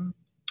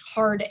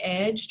hard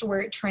edged where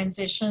it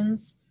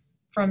transitions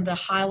from the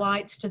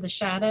highlights to the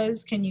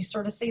shadows. Can you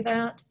sort of see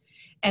that?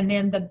 And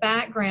then the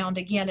background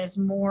again is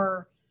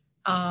more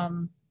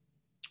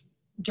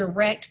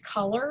direct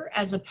color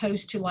as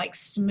opposed to like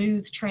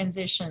smooth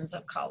transitions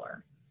of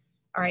color.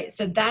 All right,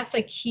 so that's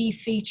a key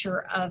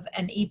feature of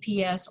an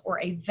EPS or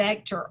a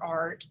vector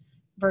art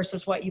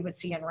versus what you would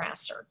see in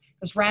raster.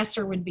 Because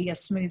raster would be a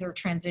smoother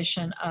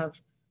transition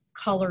of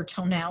color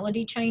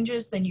tonality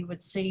changes than you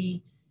would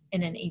see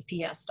in an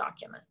EPS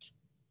document.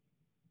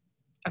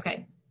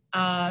 Okay,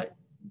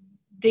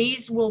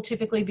 these will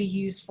typically be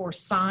used for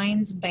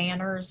signs,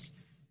 banners,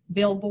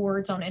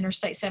 billboards on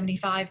Interstate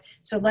 75.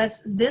 So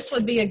this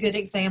would be a good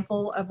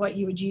example of what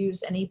you would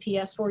use an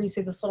EPS for. You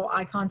see this little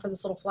icon for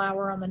this little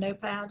flower on the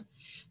notepad.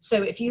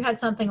 So if you had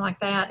something like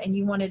that and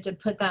you wanted to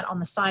put that on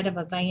the side of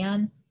a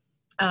van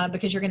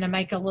because you're going to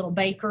make a little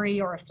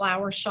bakery or a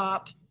flower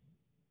shop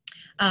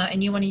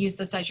and you want to use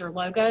this as your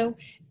logo,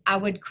 I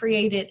would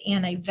create it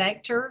in a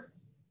vector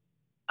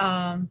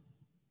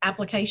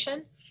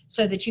application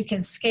so that you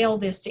can scale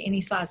this to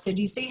any size. So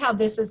do you see how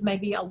this is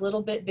maybe a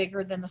little bit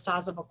bigger than the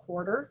size of a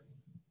quarter?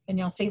 Can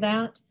y'all see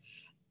that?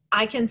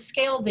 I can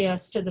scale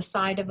this to the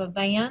side of a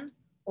van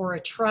or a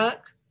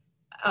truck,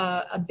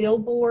 a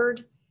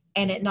billboard,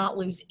 and it not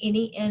lose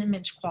any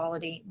image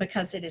quality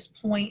because it is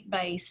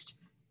point-based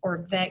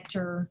or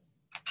vector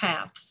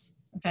paths,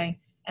 okay?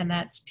 And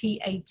that's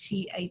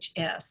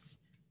P-A-T-H-S.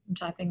 I'm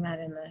typing that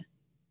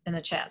in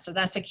the chat. So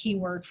that's a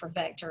keyword for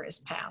vector is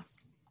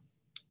paths.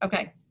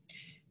 Okay.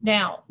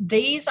 Now,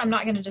 these I'm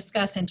not going to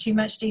discuss in too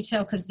much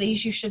detail because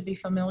these you should be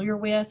familiar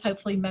with.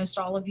 Hopefully, most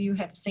all of you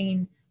have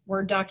seen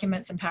Word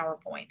documents and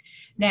PowerPoint.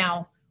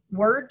 Now,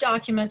 Word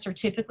documents are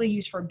typically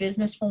used for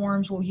business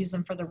forms. We'll use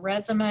them for the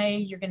resume.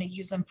 You're going to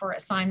use them for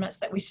assignments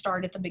that we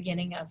start at the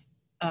beginning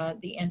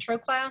of the intro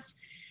class.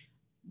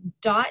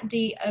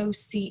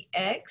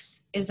 .docx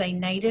is a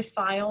native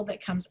file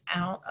that comes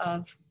out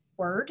of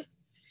Word.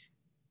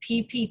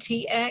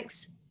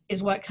 PPTX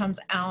is what comes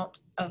out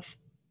of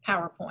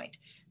PowerPoint.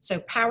 So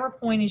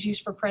PowerPoint is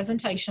used for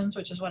presentations,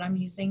 which is what I'm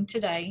using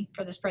today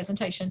for this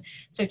presentation.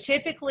 So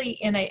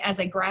typically as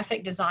a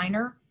graphic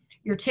designer,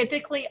 you're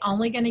typically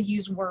only going to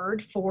use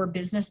Word for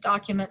business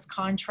documents,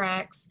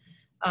 contracts,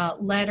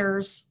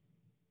 letters,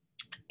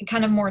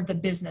 kind of more of the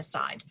business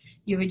side.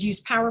 You would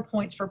use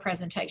PowerPoints for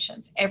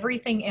presentations.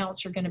 Everything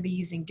else, you're going to be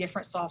using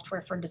different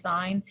software for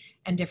design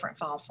and different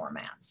file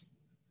formats.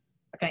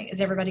 Okay, is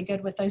everybody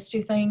good with those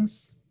two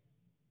things?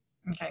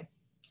 Okay.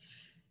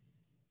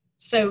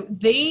 So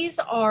these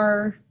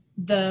are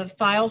the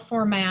file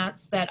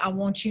formats that I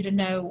want you to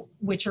know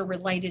which are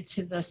related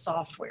to the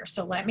software.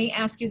 So let me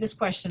ask you this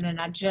question, and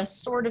I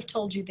just sort of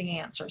told you the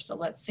answer. So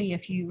let's see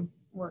if you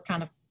were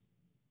kind of,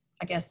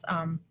 I guess,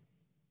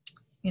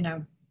 you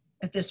know,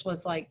 if this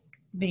was like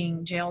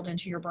being gelled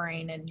into your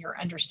brain and you're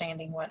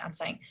understanding what I'm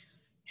saying.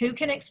 Who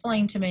can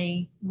explain to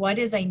me what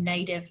is a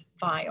native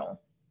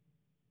file?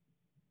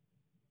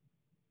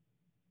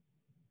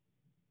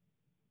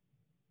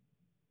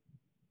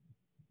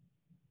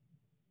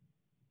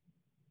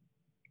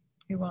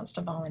 Who wants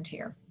to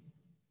volunteer?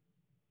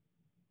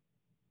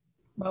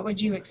 What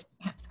would you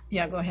expect?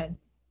 Yeah, go ahead.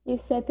 You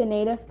said the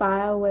native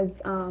file was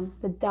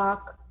the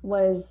doc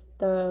was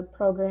the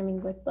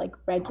programming with like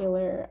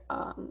regular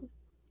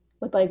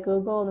with like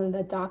Google, and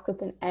the doc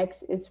with an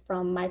X is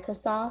from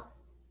Microsoft.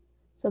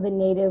 So the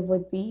native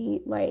would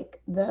be like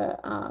the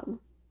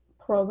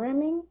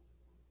programming,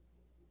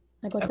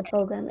 like what the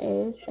program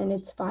is and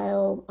its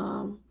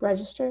file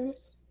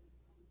registers.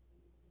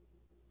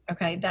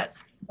 Okay,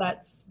 that's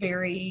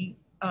very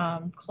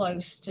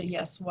close to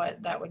yes,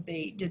 what that would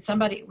be. Did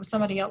somebody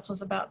else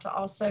was about to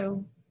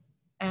also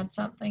add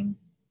something?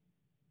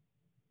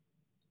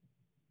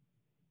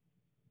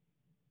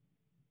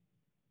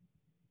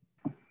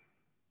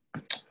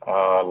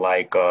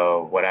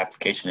 What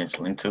application it's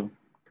linked to,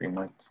 pretty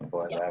much.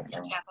 Simple as that.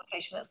 Which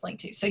application it's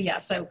linked to. So yeah,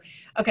 so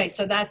okay,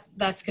 so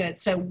that's good.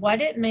 So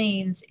what it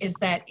means is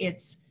that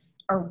it's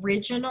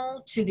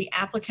original to the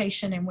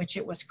application in which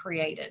it was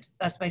created.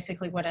 That's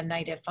basically what a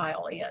native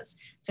file is.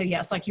 So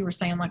yes, like you were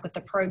saying, like with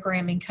the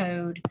programming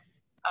code,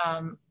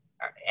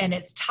 and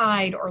it's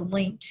tied or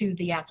linked to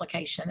the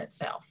application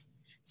itself.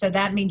 So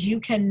that means you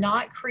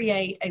cannot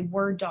create a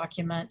Word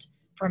document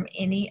from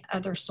any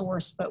other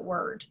source but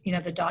Word, you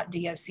know, the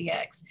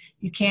 .docx.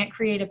 You can't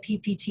create a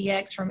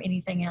PPTX from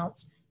anything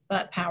else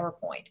but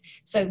PowerPoint.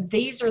 So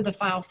these are the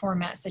file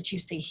formats that you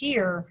see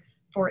here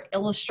for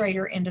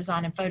Illustrator,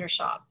 InDesign, and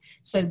Photoshop.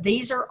 So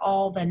these are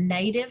all the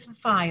native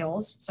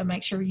files. So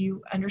make sure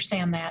you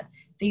understand that.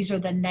 These are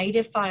the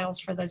native files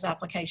for those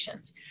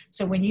applications.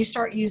 So when you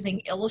start using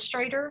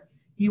Illustrator,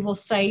 you will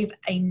save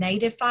a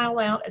native file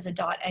out as a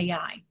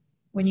 .ai.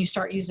 When you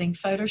start using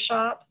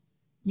Photoshop,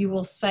 you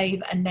will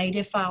save a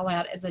native file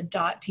out as a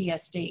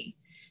 .psd.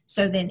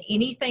 So then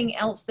anything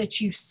else that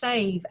you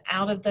save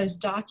out of those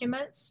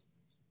documents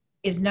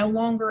is no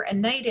longer a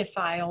native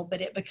file,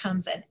 but it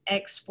becomes an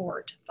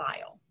export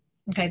file.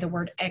 Okay, the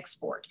word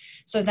export.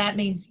 So that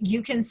means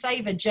you can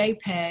save a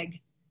JPEG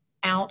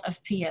out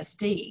of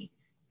PSD,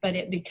 but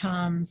it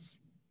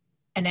becomes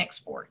an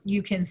export.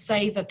 You can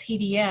save a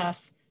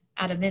PDF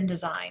out of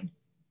InDesign.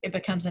 It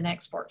becomes an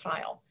export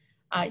file.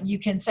 You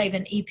can save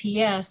an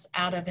EPS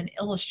out of an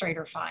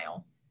Illustrator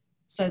file.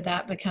 So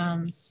that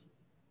becomes,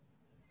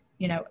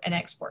 you know, an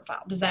export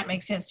file. Does that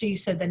make sense to you?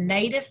 So the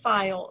native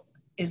file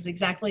is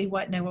exactly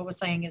what Noah was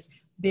saying, is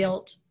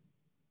built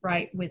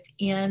right,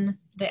 within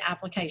the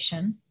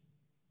application.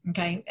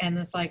 Okay, and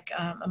it's like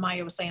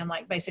Amaya was saying,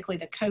 like basically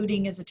the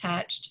coding is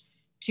attached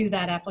to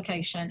that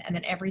application, and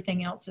then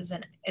everything else is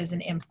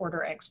an import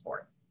or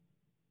export.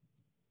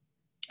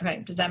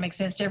 Okay, does that make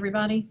sense to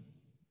everybody?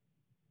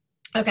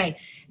 Okay,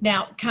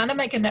 now kind of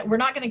make a note. We're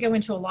not going to go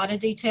into a lot of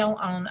detail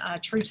on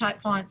true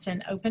type fonts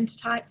and open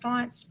type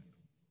fonts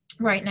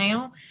right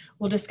now.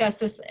 We'll discuss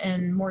this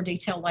in more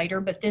detail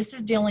later, but this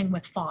is dealing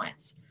with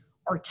fonts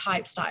or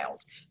type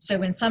styles.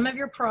 So in some of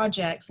your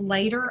projects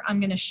later, I'm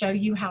going to show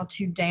you how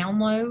to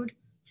download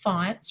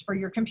fonts for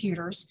your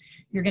computers.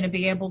 You're going to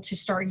be able to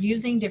start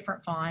using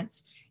different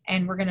fonts,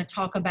 and we're going to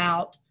talk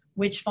about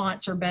which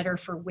fonts are better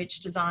for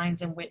which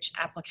designs and which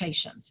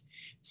applications.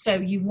 So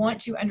you want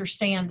to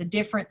understand the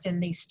difference in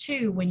these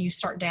two when you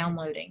start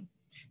downloading.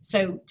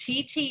 So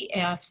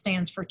TTF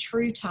stands for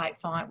True Type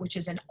Font, which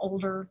is an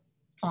older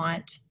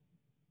font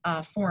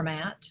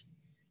format.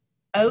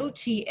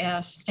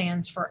 OTF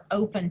stands for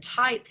Open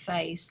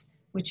Typeface,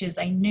 which is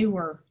a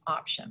newer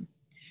option.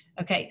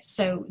 Okay,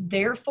 so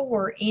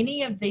therefore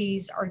any of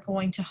these are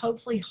going to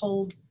hopefully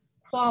hold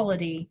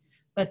quality,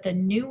 but the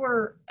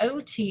newer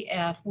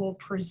OTF will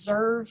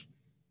preserve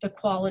the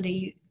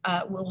quality,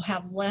 will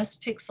have less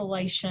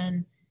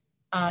pixelation,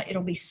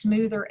 it'll be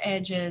smoother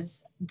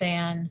edges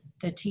than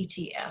the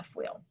TTF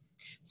will.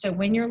 So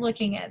when you're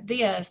looking at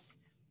this,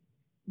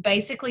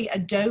 basically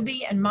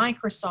Adobe and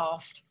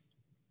Microsoft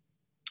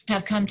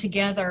have come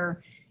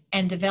together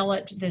and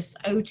developed this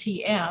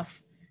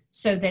OTF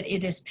so that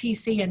it is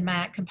PC and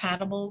Mac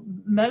compatible.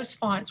 Most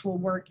fonts will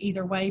work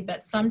either way,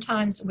 but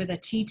sometimes with a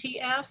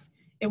TTF,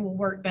 it will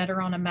work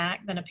better on a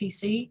Mac than a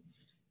PC.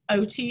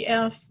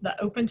 OTF, the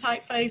open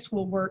typeface,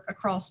 will work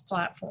across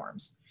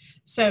platforms.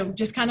 So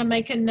just kind of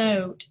make a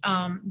note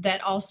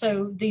that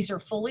also these are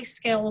fully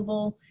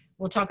scalable.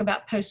 We'll talk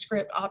about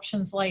PostScript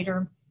options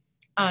later.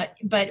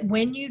 But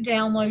when you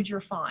download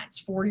your fonts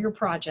for your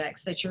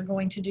projects that you're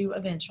going to do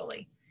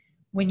eventually,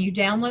 when you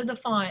download the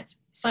fonts,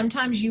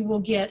 sometimes you will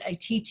get a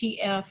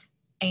TTF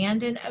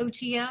and an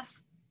OTF.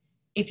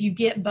 If you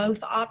get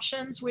both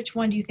options, which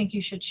one do you think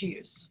you should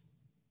choose?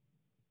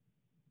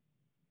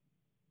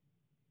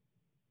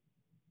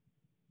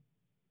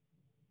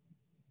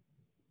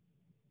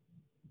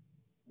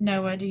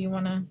 Noah, do you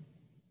want to,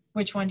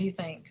 which one do you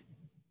think?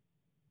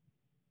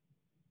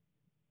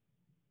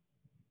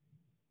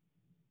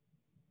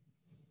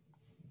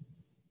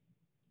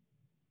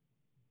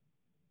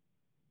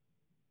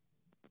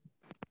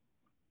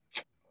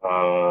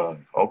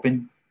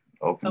 Open.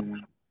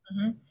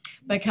 Mm-hmm.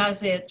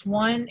 Because it's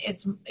one,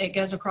 it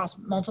goes across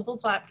multiple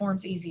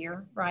platforms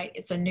easier, right?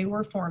 It's a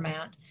newer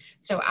format.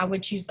 So I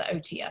would choose the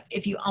OTF.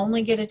 If you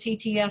only get a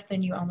TTF,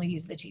 then you only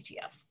use the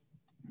TTF.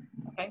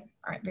 Okay,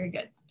 all right, very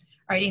good.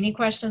 All right, any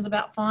questions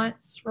about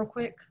fonts real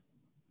quick?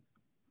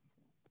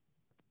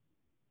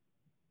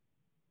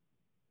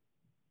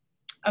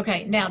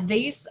 Okay, now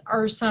these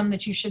are some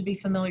that you should be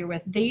familiar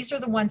with. These are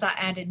the ones I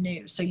added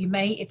new. So you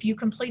may, if you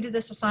completed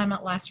this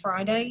assignment last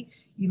Friday,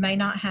 you may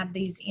not have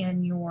these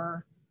in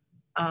your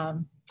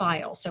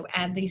file. So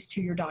add these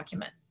to your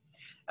document.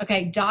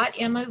 Okay,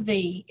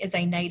 .mov is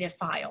a native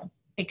file.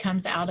 It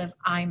comes out of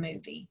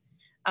iMovie.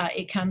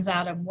 It comes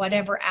out of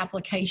whatever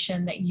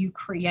application that you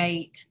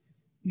create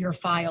your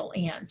file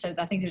in. So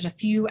I think there's a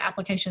few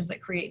applications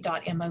that create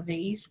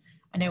 .movs.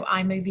 I know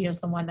iMovie is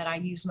the one that I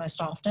use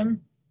most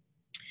often.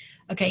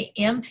 Okay,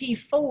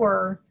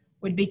 MP4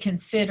 would be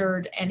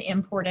considered an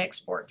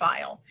import-export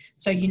file.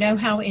 So you know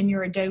how in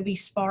your Adobe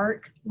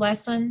Spark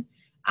lesson,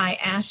 I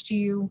asked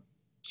you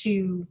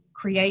to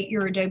create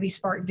your Adobe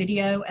Spark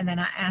video, and then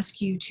I asked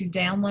you to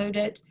download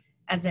it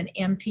as an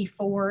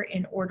MP4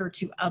 in order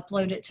to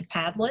upload it to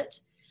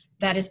Padlet.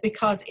 That is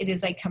because it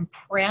is a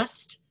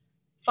compressed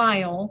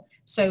file.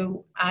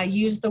 So I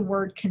use the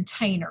word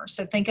container.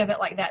 So think of it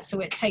like that.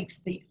 So it takes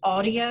the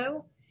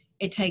audio,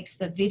 it takes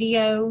the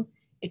video,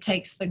 it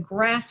takes the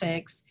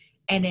graphics,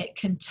 and it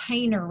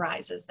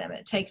containerizes them.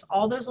 It takes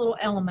all those little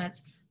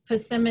elements,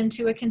 puts them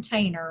into a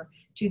container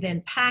to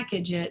then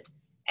package it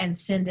and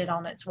send it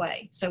on its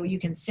way. So you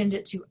can send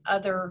it to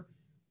other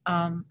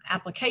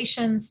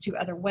applications, to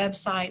other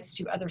websites,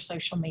 to other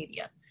social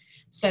media.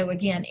 So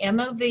again,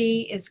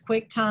 MOV is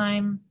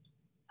QuickTime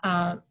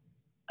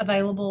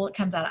available. It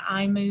comes out of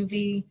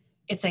iMovie.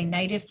 It's a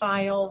native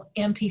file.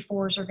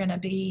 MP4s are going to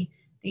be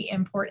the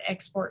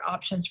import-export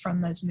options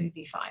from those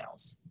movie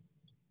files.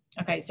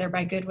 Okay, is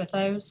everybody good with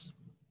those?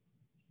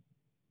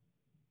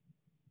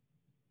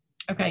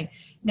 Okay,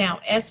 now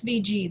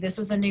SVG, this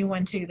is a new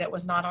one too that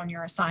was not on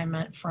your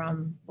assignment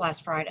from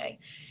last Friday.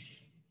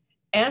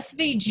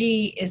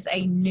 SVG is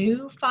a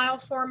new file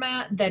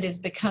format that is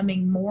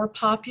becoming more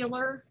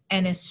popular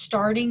and is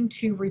starting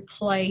to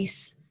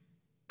replace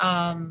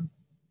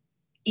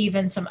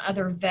even some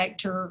other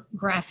vector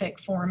graphic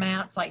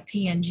formats like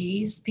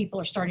PNGs.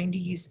 People are starting to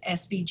use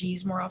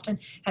SVGs more often.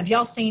 Have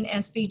y'all seen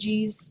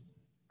SVGs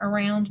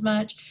around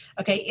much.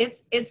 Okay,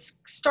 it's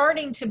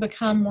starting to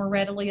become more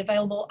readily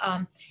available.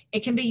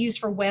 It can be used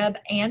for web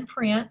and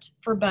print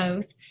for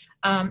both.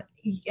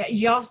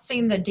 Y'all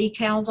seen the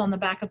decals on the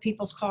back of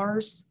people's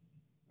cars?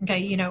 Okay,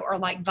 you know, or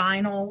like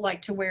vinyl,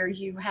 like to where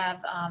you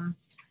have,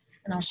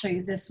 and I'll show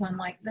you this one,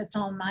 like that's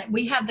on my,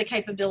 we have the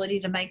capability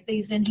to make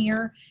these in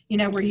here, you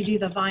know, where you do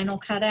the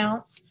vinyl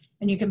cutouts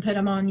and you can put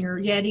them on your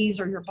Yetis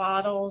or your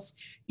bottles.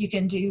 You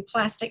can do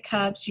plastic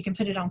cups. You can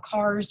put it on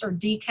cars or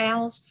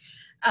decals.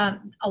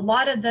 A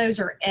lot of those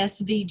are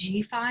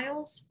SVG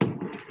files.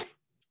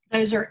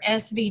 Those are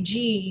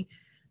SVG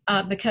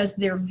because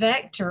they're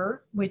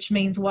vector, which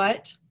means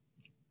what?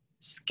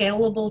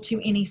 Scalable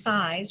to any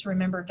size.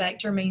 Remember,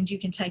 vector means you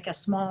can take a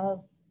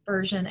small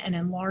version and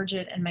enlarge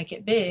it and make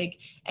it big,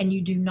 and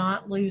you do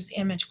not lose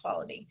image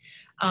quality.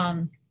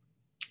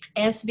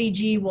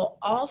 SVG will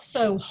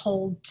also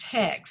hold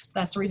text.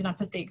 That's the reason I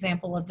put the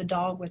example of the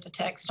dog with the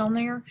text on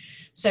there.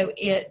 So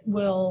it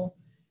will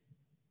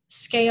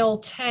scale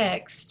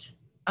text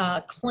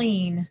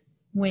clean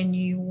when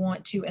you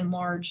want to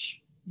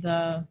enlarge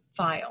the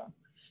file.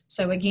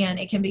 So again,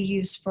 it can be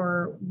used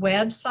for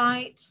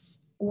websites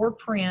or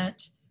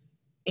print.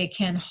 It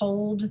can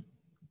hold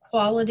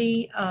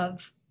quality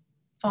of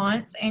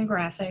fonts and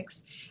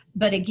graphics,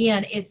 but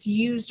again, it's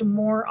used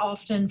more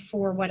often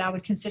for what I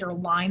would consider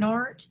line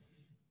art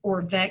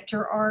or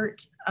vector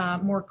art,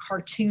 more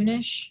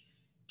cartoonish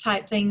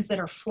type things that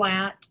are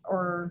flat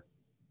or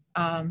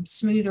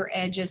smoother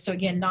edges. So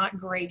again, not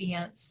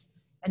gradients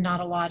and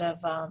not a lot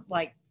of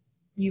like,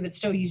 you would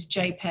still use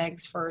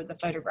JPEGs for the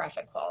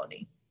photographic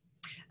quality.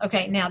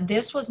 Okay, now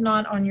this was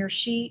not on your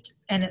sheet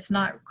and it's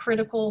not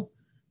critical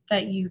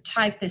that you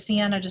type this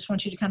in. I just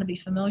want you to kind of be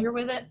familiar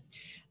with it.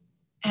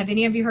 Have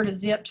any of you heard of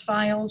zipped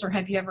files, or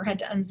have you ever had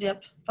to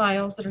unzip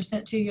files that are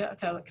sent to you?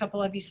 Okay, a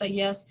couple of you say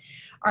yes.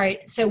 All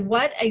right, so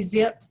what a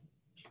zip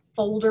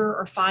folder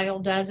or file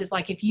does is,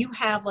 like, if you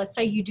have, let's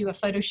say you do a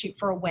photo shoot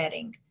for a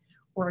wedding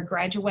or a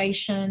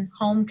graduation,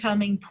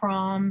 homecoming,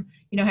 prom,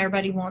 you know how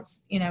everybody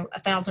wants, you know,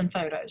 1,000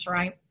 photos,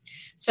 right?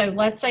 So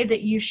let's say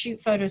that you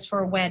shoot photos for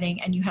a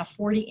wedding and you have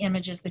 40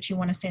 images that you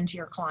want to send to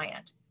your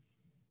client.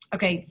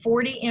 Okay,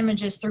 40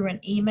 images through an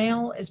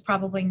email is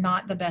probably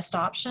not the best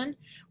option.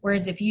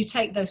 Whereas if you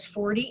take those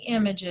 40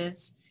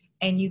 images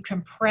and you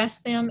compress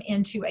them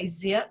into a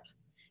zip,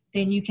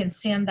 then you can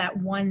send that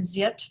one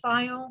zipped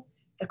file.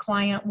 The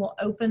client will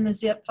open the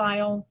zip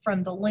file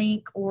from the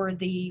link or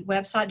the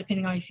website,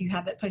 depending on if you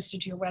have it posted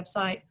to your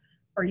website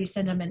or you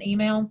send them an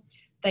email.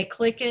 They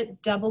click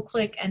it, double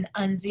click and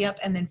unzip,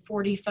 and then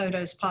 40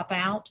 photos pop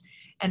out,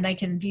 and they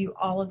can view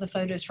all of the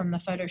photos from the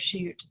photo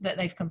shoot that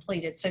they've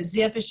completed. So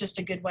zip is just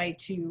a good way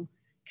to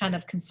kind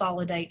of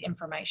consolidate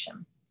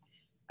information.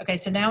 Okay,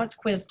 so now it's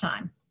quiz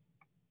time.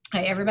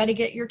 Hey, everybody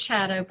get your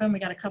chat open. We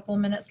got a couple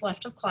of minutes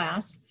left of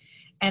class,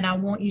 and I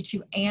want you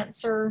to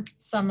answer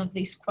some of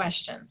these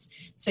questions.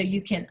 So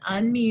you can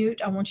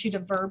unmute. I want you to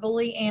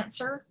verbally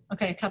answer.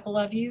 Okay, a couple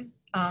of you,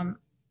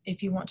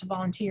 if you want to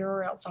volunteer,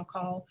 or else I'll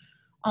call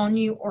on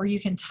you, or you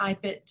can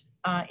type it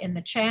in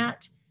the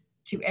chat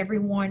to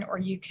everyone, or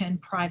you can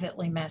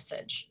privately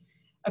message.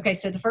 Okay,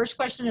 so the first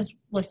question is,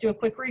 let's do a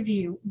quick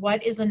review.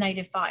 What is a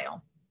native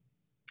file?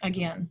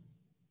 Again,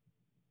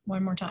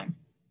 one more time.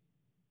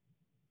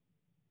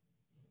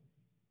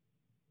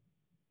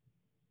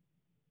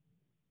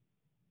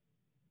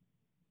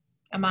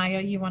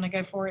 Amaya, you want to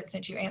go for it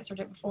since you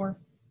answered it before?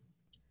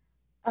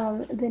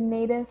 The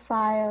native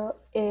file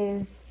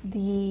is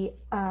the,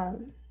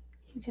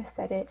 you just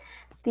said it,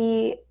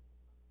 the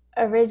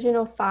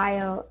original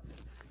file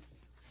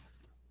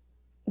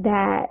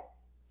that,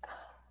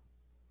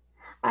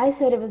 I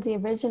said it was the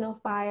original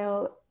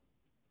file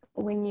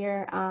when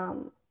you're,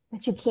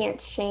 that you can't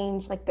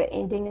change like the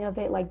ending of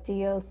it, like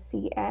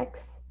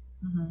DOCX,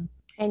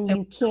 and so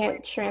you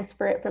can't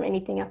transfer it from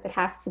anything else. It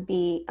has to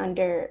be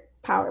under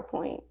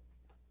PowerPoint.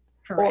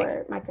 Correct.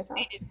 Or Microsoft.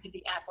 Native to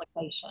the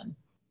application.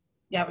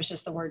 Yeah, it was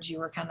just the words you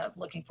were kind of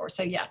looking for.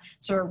 So yeah,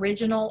 so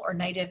original or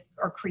native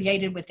or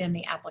created within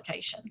the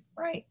application,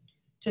 right?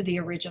 To the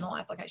original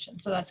application.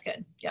 So that's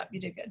good. Yeah, you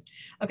did good.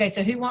 Okay,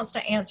 so who wants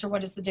to answer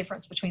what is the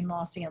difference between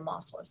lossy and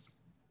lossless?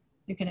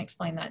 You can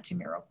explain that to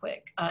me real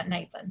quick.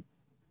 Nathan.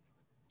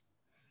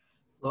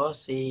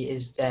 Lossy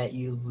is that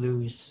you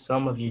lose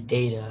some of your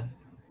data,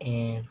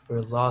 and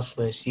for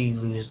lossless, you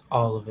lose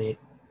all of it.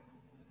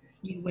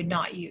 You would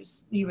not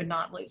lose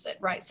it,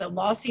 right? So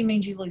lossy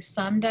means you lose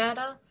some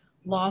data.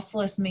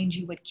 Lossless means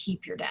you would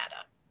keep your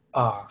data.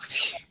 Oh.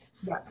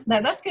 Yeah.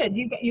 No, that's good.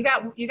 You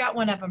got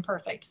one of them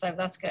perfect. So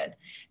that's good.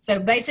 So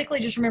basically,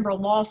 just remember,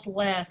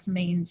 lossless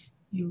means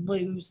you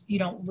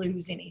don't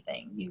lose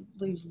anything. You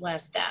lose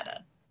less data.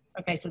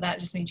 Okay, so that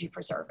just means you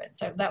preserve it.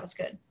 So that was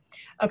good.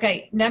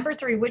 Okay, number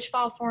 3, which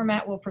file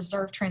format will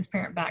preserve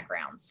transparent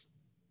backgrounds?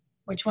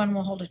 Which one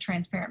will hold a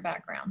transparent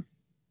background?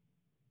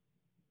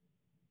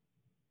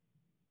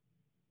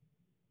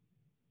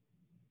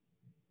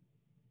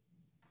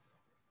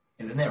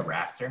 Isn't it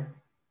raster?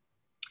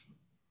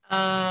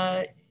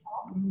 No.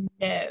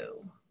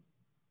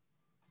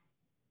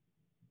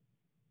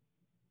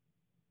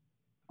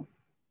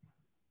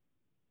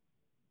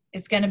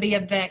 It's going to be a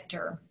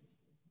vector.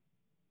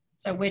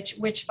 So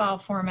which file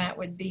format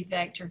would be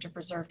vector to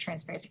preserve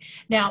transparency?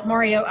 Now,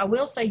 Mario, I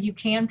will say you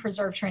can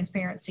preserve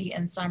transparency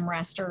in some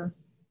raster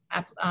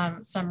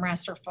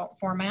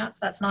formats.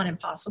 That's not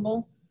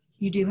impossible.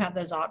 You do have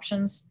those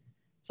options.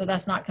 So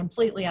that's not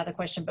completely out of the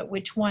question, but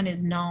which one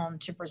is known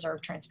to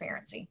preserve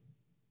transparency?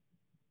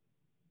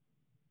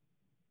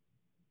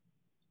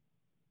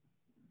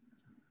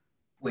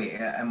 Wait,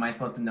 am I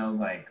supposed to know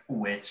like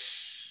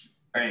which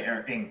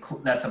that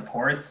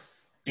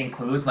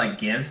includes like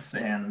GIFs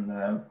and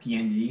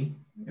PNG?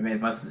 Am I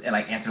supposed to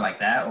like answer like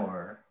that,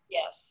 or?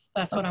 Yes,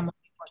 that's what I'm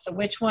looking for. So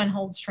which one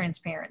holds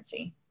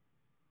transparency?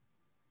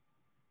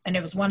 And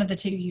it was one of the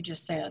two you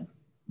just said.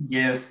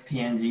 GIFs,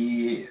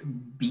 PNG,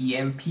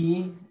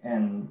 BMP,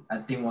 and I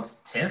think it was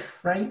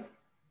TIFF, right?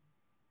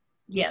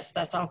 Yes,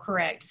 that's all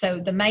correct. So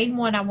the main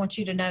one I want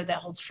you to know that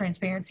holds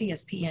transparency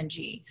is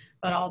PNG,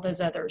 but all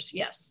those others,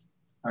 yes.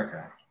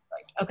 Okay.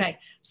 Okay,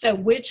 so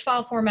which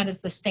file format is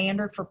the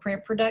standard for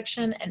print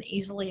production and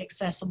easily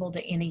accessible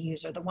to any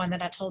user? The one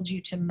that I told you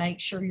to make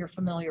sure you're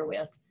familiar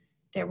with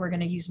that we're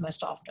going to use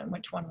most often.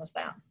 Which one was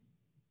that?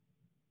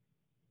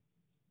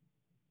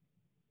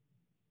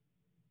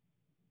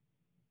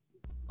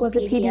 Was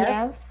it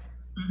PDF?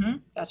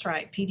 That's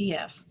right,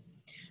 PDF.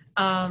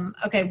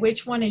 Okay,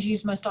 which one is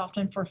used most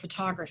often for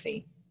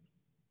photography?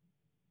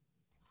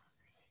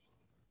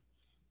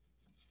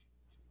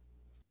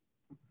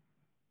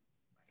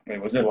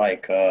 Wait, was it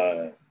like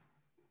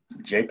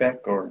JPEG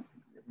or?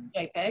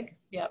 JPEG,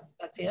 yep,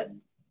 that's it.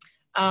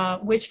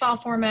 Which file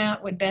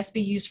format would best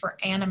be used for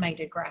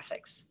animated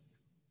graphics?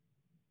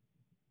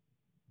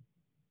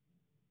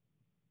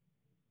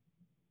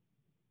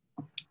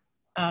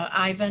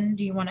 Ivan,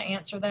 do you want to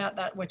answer that?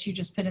 That what you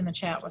just put in the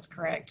chat was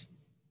correct.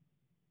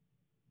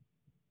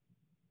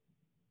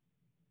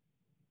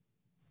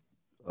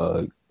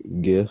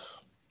 GIF.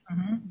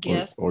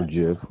 GIF. Or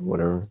GIF,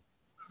 whatever.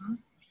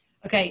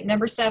 Okay,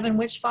 number 7,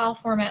 which file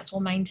formats will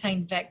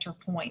maintain vector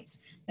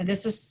points? Now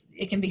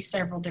it can be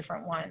several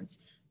different ones,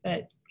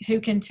 but who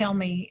can tell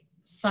me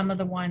some of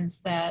the ones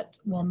that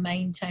will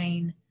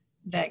maintain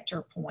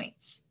vector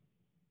points?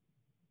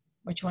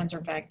 Which ones are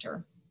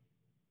vector?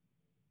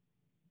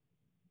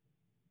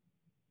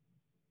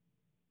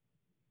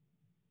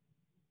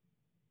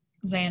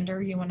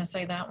 Xander, you want to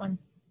say that one?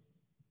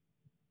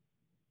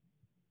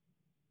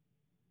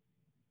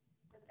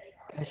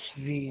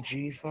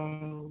 SVG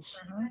files.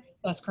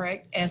 That's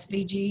correct.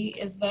 SVG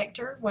is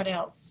vector. What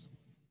else?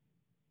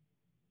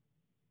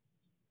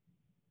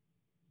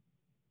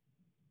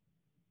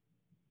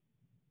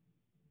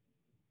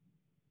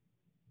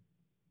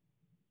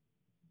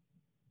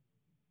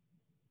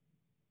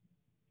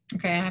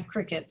 Okay, I have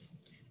crickets.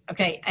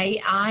 Okay,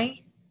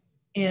 AI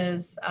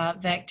is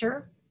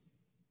vector.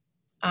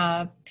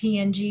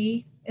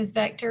 PNG is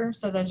vector.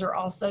 So those will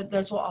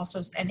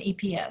also, and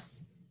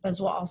EPS,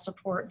 those will all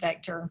support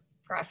vector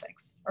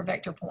graphics or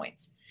vector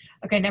points.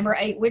 Okay, number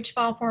 8, which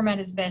file format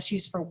is best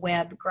used for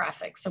web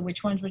graphics? So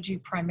which ones would you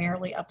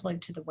primarily upload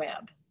to the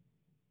web?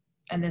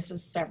 And this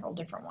is several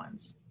different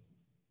ones.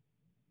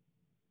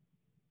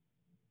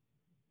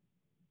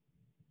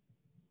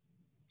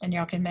 And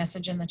y'all can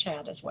message in the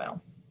chat as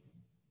well.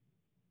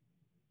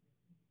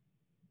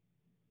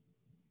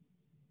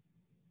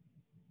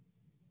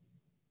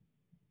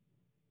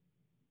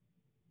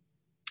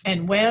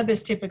 And web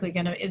is typically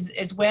going to,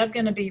 is web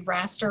going to be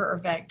raster or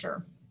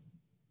vector?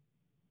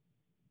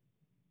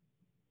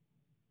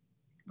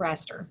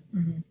 Raster.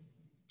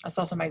 I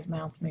saw somebody's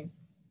mouth move.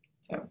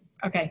 So,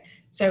 okay.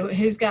 So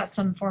who's got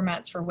some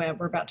formats for web?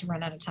 We're about to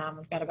run out of time.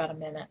 We've got about a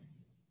minute.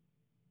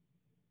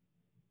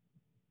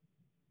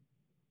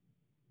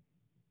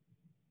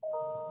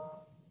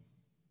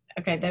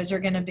 Okay, those are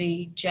going to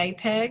be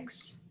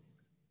JPEGs.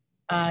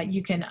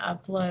 You can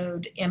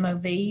upload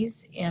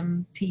MOVs,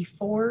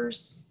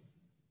 MP4s.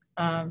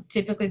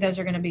 Typically, those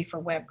are going to be for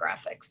web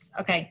graphics.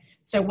 Okay,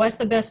 so what's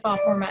the best file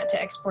format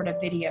to export a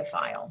video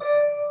file?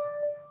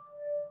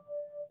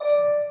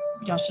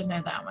 Y'all should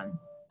know that one.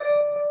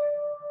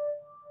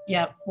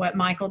 Yep, what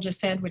Michael just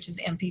said, which is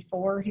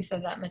MP4. He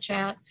said that in the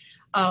chat.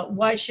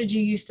 What should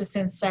you use to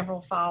send several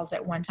files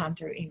at one time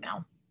through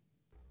email?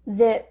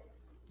 Zip.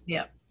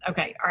 Yep.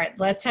 Okay, all right,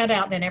 let's head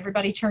out then.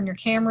 Everybody turn your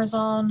cameras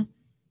on.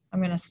 I'm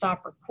going to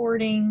stop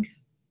recording.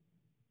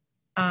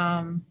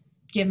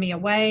 Give me a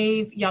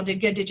wave. Y'all did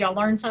good. Did y'all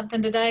learn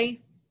something today?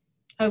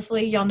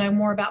 Hopefully y'all know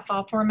more about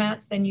file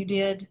formats than you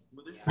did.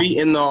 Will this be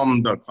in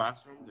the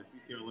classroom, the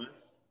CQ list?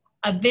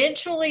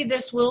 Eventually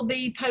this will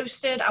be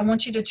posted. I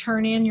want you to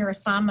turn in your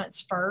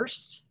assignments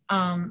first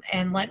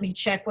and let me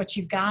check what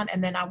you've got,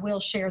 and then I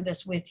will share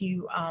this with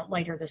you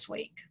later this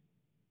week.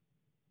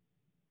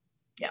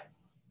 Yeah.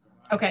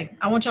 Okay,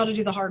 I want y'all to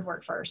do the hard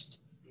work first.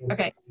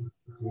 Okay.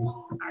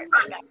 All right,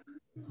 right back.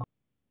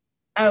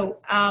 Oh,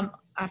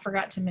 I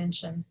forgot to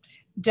mention,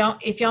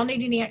 if y'all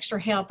need any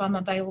extra help, I'm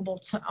available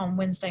on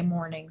Wednesday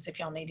mornings if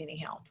y'all need any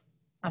help.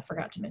 I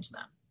forgot to mention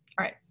that.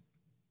 All right.